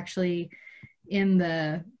 which is actually in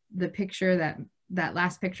the picture, that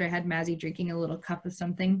last picture I had Mazzy drinking a little cup of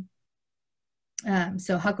something.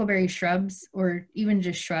 So huckleberry shrubs, or even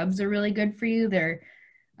just shrubs, are really good for you. They're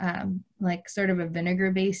like sort of a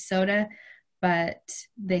vinegar-based soda, but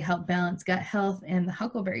they help balance gut health, and the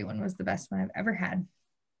huckleberry one was the best one I've ever had.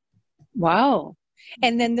 Wow.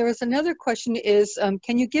 And then there was another question is,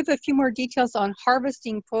 can you give a few more details on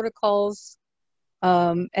harvesting protocols?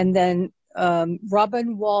 And then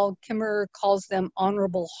Robin Wall Kimmer calls them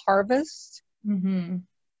honorable harvest. Mm-hmm.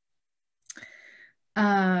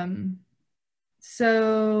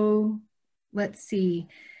 So let's see.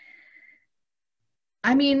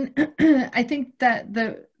 I mean, I think that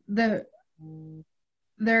there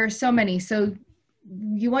are so many. So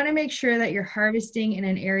you want to make sure that you're harvesting in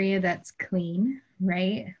an area that's clean,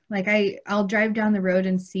 right? Like I'll drive down the road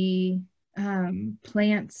and see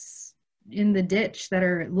plants in the ditch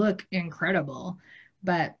that look incredible,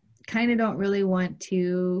 but kind of don't really want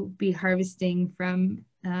to be harvesting from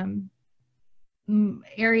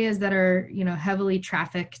areas that are, you know, heavily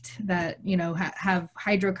trafficked, that, you know, have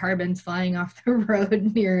hydrocarbons flying off the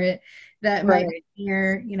road near it, that might be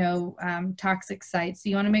near, you know, toxic sites. So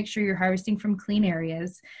you want to make sure you're harvesting from clean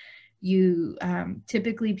areas. You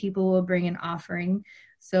typically people will bring an offering,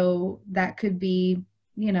 so that could be,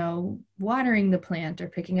 you know, watering the plant, or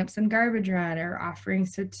picking up some garbage around, or offering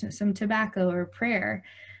some tobacco or prayer.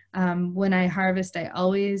 When I harvest, I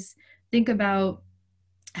always think about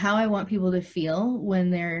how I want people to feel when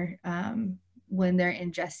they're when they're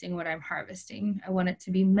ingesting what I'm harvesting. I want it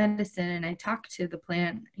to be medicine, and I talk to the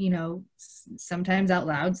plant, you know, sometimes out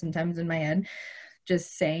loud, sometimes in my head,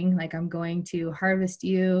 just saying like, I'm going to harvest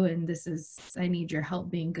you, and this is, I need your help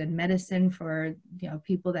being good medicine for, you know,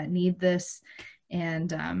 people that need this,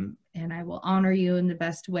 and I will honor you in the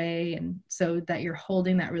best way, and so that you're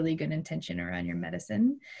holding that really good intention around your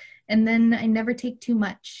medicine. And then I never take too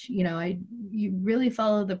much. You know, you really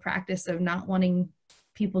follow the practice of not wanting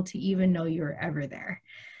people to even know you're ever there.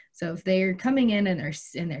 So if they're coming in and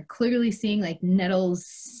they're clearly seeing like nettles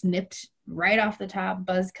snipped right off the top,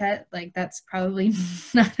 buzz cut, like that's probably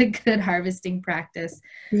not a good harvesting practice.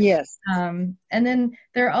 Yes. And then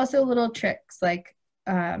there are also little tricks like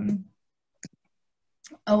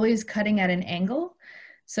always cutting at an angle.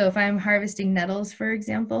 So if I'm harvesting nettles, for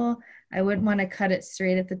example, I wouldn't want to cut it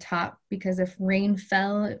straight at the top, because if rain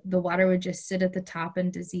fell, the water would just sit at the top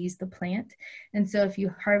and disease the plant. And so if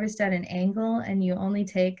you harvest at an angle and you only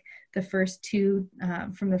take the first two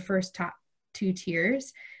from the first top two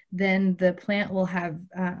tiers, then the plant will have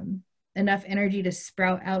enough energy to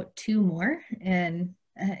sprout out two more. And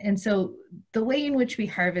so the way in which we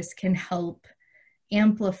harvest can help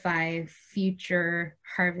amplify future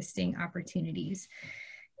harvesting opportunities.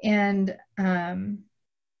 And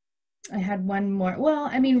I had one more. Well,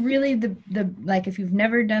 I mean, really, the like, if you've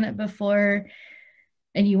never done it before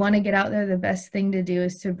and you want to get out there, the best thing to do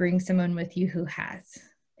is to bring someone with you who has,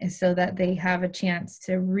 and so that they have a chance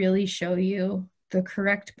to really show you the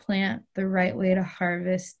correct plant, the right way to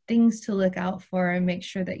harvest, things to look out for, and make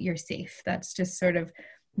sure that you're safe. That's just sort of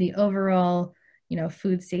the overall, you know,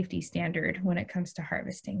 food safety standard when it comes to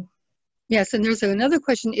harvesting. Yes, and there's another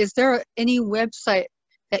question. Is there any website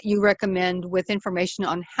that you recommend with information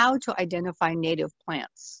on how to identify native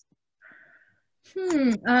plants?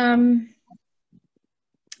 The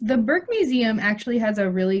Burke Museum actually has a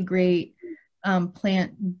really great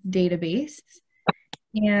plant database.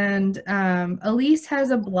 And Elise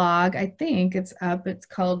has a blog, I think it's up, it's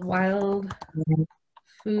called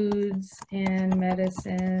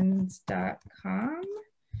wildfoodsandmedicines.com.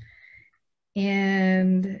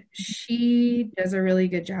 And she does a really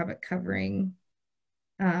good job at covering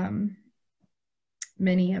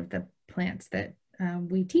many of the plants that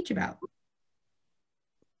we teach about.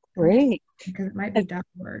 Great. Because it might be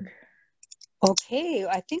 .org. Okay,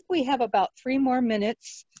 I think we have about 3 more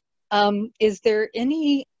minutes. Is there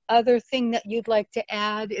any other thing that you'd like to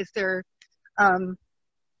add? Is there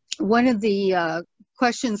one of the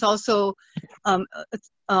questions also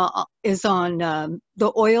is on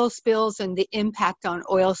the oil spills and the impact on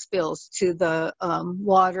oil spills to the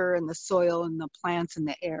water and the soil and the plants and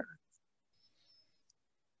the air?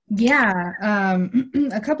 Yeah,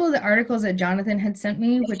 a couple of the articles that Jonathan had sent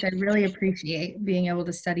me, which I really appreciate being able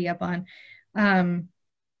to study up on.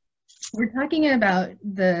 We're talking about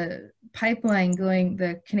the pipeline going,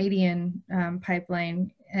 the Canadian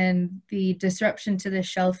pipeline, and the disruption to the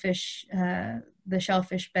shellfish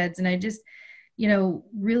beds. And I just, you know,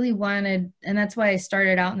 really wanted, and that's why I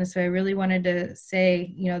started out in this way, I really wanted to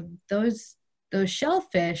say, you know, those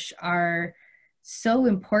shellfish are so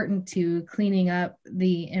important to cleaning up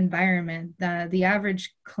the environment. The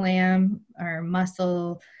average clam or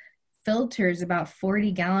mussel filters about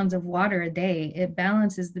 40 gallons of water a day. It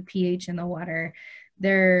balances the pH in the water.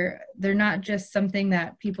 They're not just something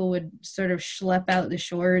that people would sort of schlep out the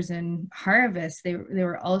shores and harvest. They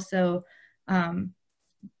were also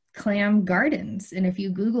clam gardens. And if you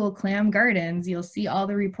Google clam gardens, you'll see all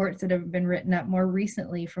the reports that have been written up more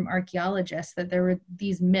recently from archaeologists that there were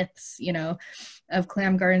these myths, you know, of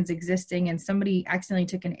clam gardens existing, and somebody accidentally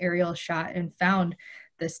took an aerial shot and found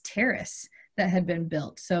this terrace that had been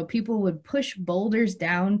built. So people would push boulders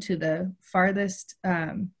down to the farthest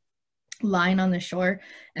line on the shore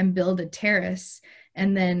and build a terrace,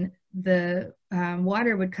 and then the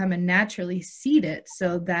water would come and naturally seed it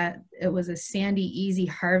so that it was a sandy, easy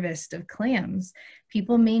harvest of clams.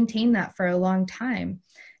 People maintained that for a long time.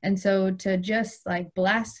 And so to just like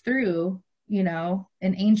blast through, you know,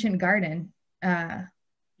 an ancient garden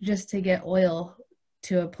just to get oil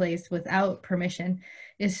to a place without permission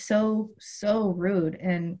is so rude,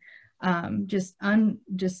 and just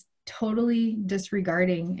totally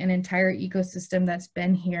disregarding an entire ecosystem that's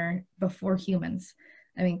been here before humans.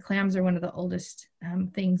 I mean, clams are one of the oldest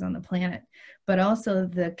things on the planet, but also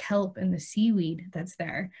the kelp and the seaweed that's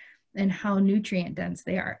there and how nutrient dense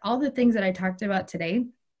they are. All the things that I talked about today,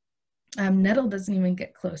 nettle doesn't even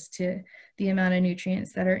get close to the amount of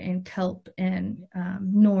nutrients that are in kelp and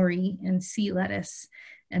nori and sea lettuce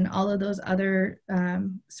and all of those other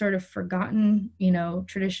sort of forgotten, you know,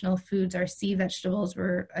 traditional foods. Our sea vegetables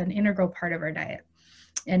were an integral part of our diet.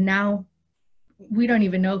 And now we don't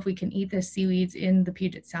even know if we can eat the seaweeds in the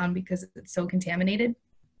Puget Sound because it's so contaminated.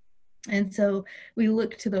 And so we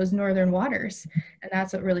look to those northern waters, and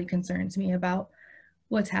that's what really concerns me about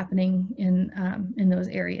what's happening in those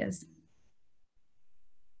areas.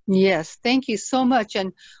 Yes, thank you so much.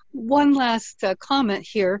 And one last comment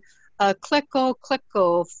here. Klecko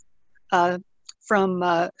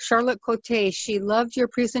from Charlotte Cote, she loved your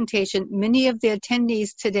presentation. Many of the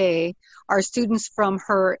attendees today are students from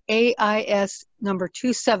her AIS number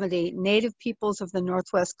 270, Native Peoples of the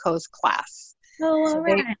Northwest Coast class. Oh, all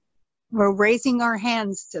right. We're raising our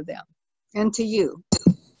hands to them and to you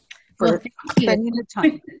for Well, spending the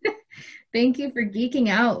time. Thank you for geeking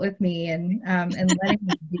out with me and letting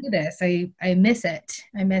me do this. I miss it.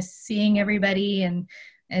 I miss seeing everybody and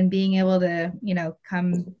being able to, you know,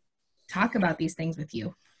 come talk about these things with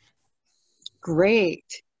you.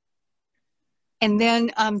 Great. And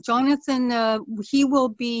then Jonathan, he will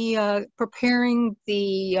be preparing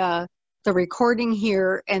the recording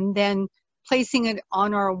here and then placing it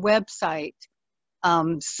on our website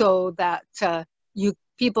so that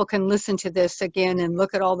people can listen to this again and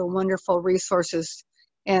look at all the wonderful resources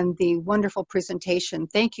and the wonderful presentation.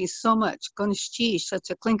 Thank you so much. Gonishchish,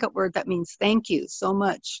 that's a Tlingit word that means thank you so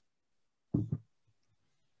much.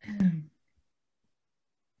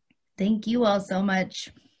 Thank you all so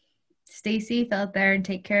much. Stay safe out there and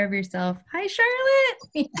take care of yourself. Hi,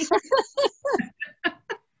 Charlotte.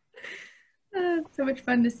 So much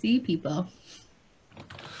fun to see people.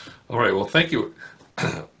 All right, well, thank you.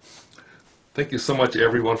 Thank you so much,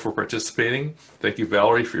 everyone, for participating. Thank you,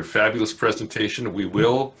 Valerie, for your fabulous presentation. I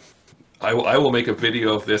will make a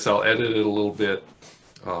video of this. I'll edit it a little bit,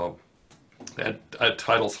 add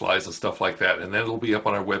title slides and stuff like that, and then it'll be up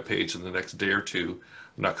on our webpage in the next day or two,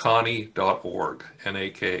 nakani.org,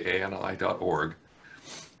 Nakani.org.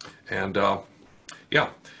 And yeah,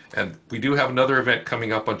 and we do have another event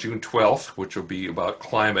coming up on June 12th, which will be about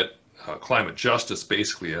climate justice,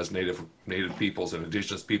 basically, as Native peoples and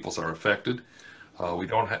Indigenous peoples are affected. We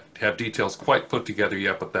don't have details quite put together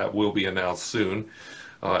yet, but that will be announced soon.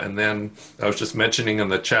 And then I was just mentioning in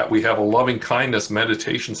the chat, we have a loving kindness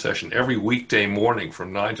meditation session every weekday morning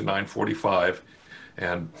from 9 to 9:45.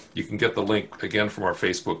 And you can get the link again from our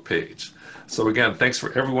Facebook page. So again, thanks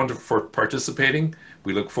for everyone for participating.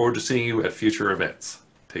 We look forward to seeing you at future events.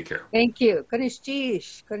 Take care. Thank you.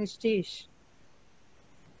 Gonishchish.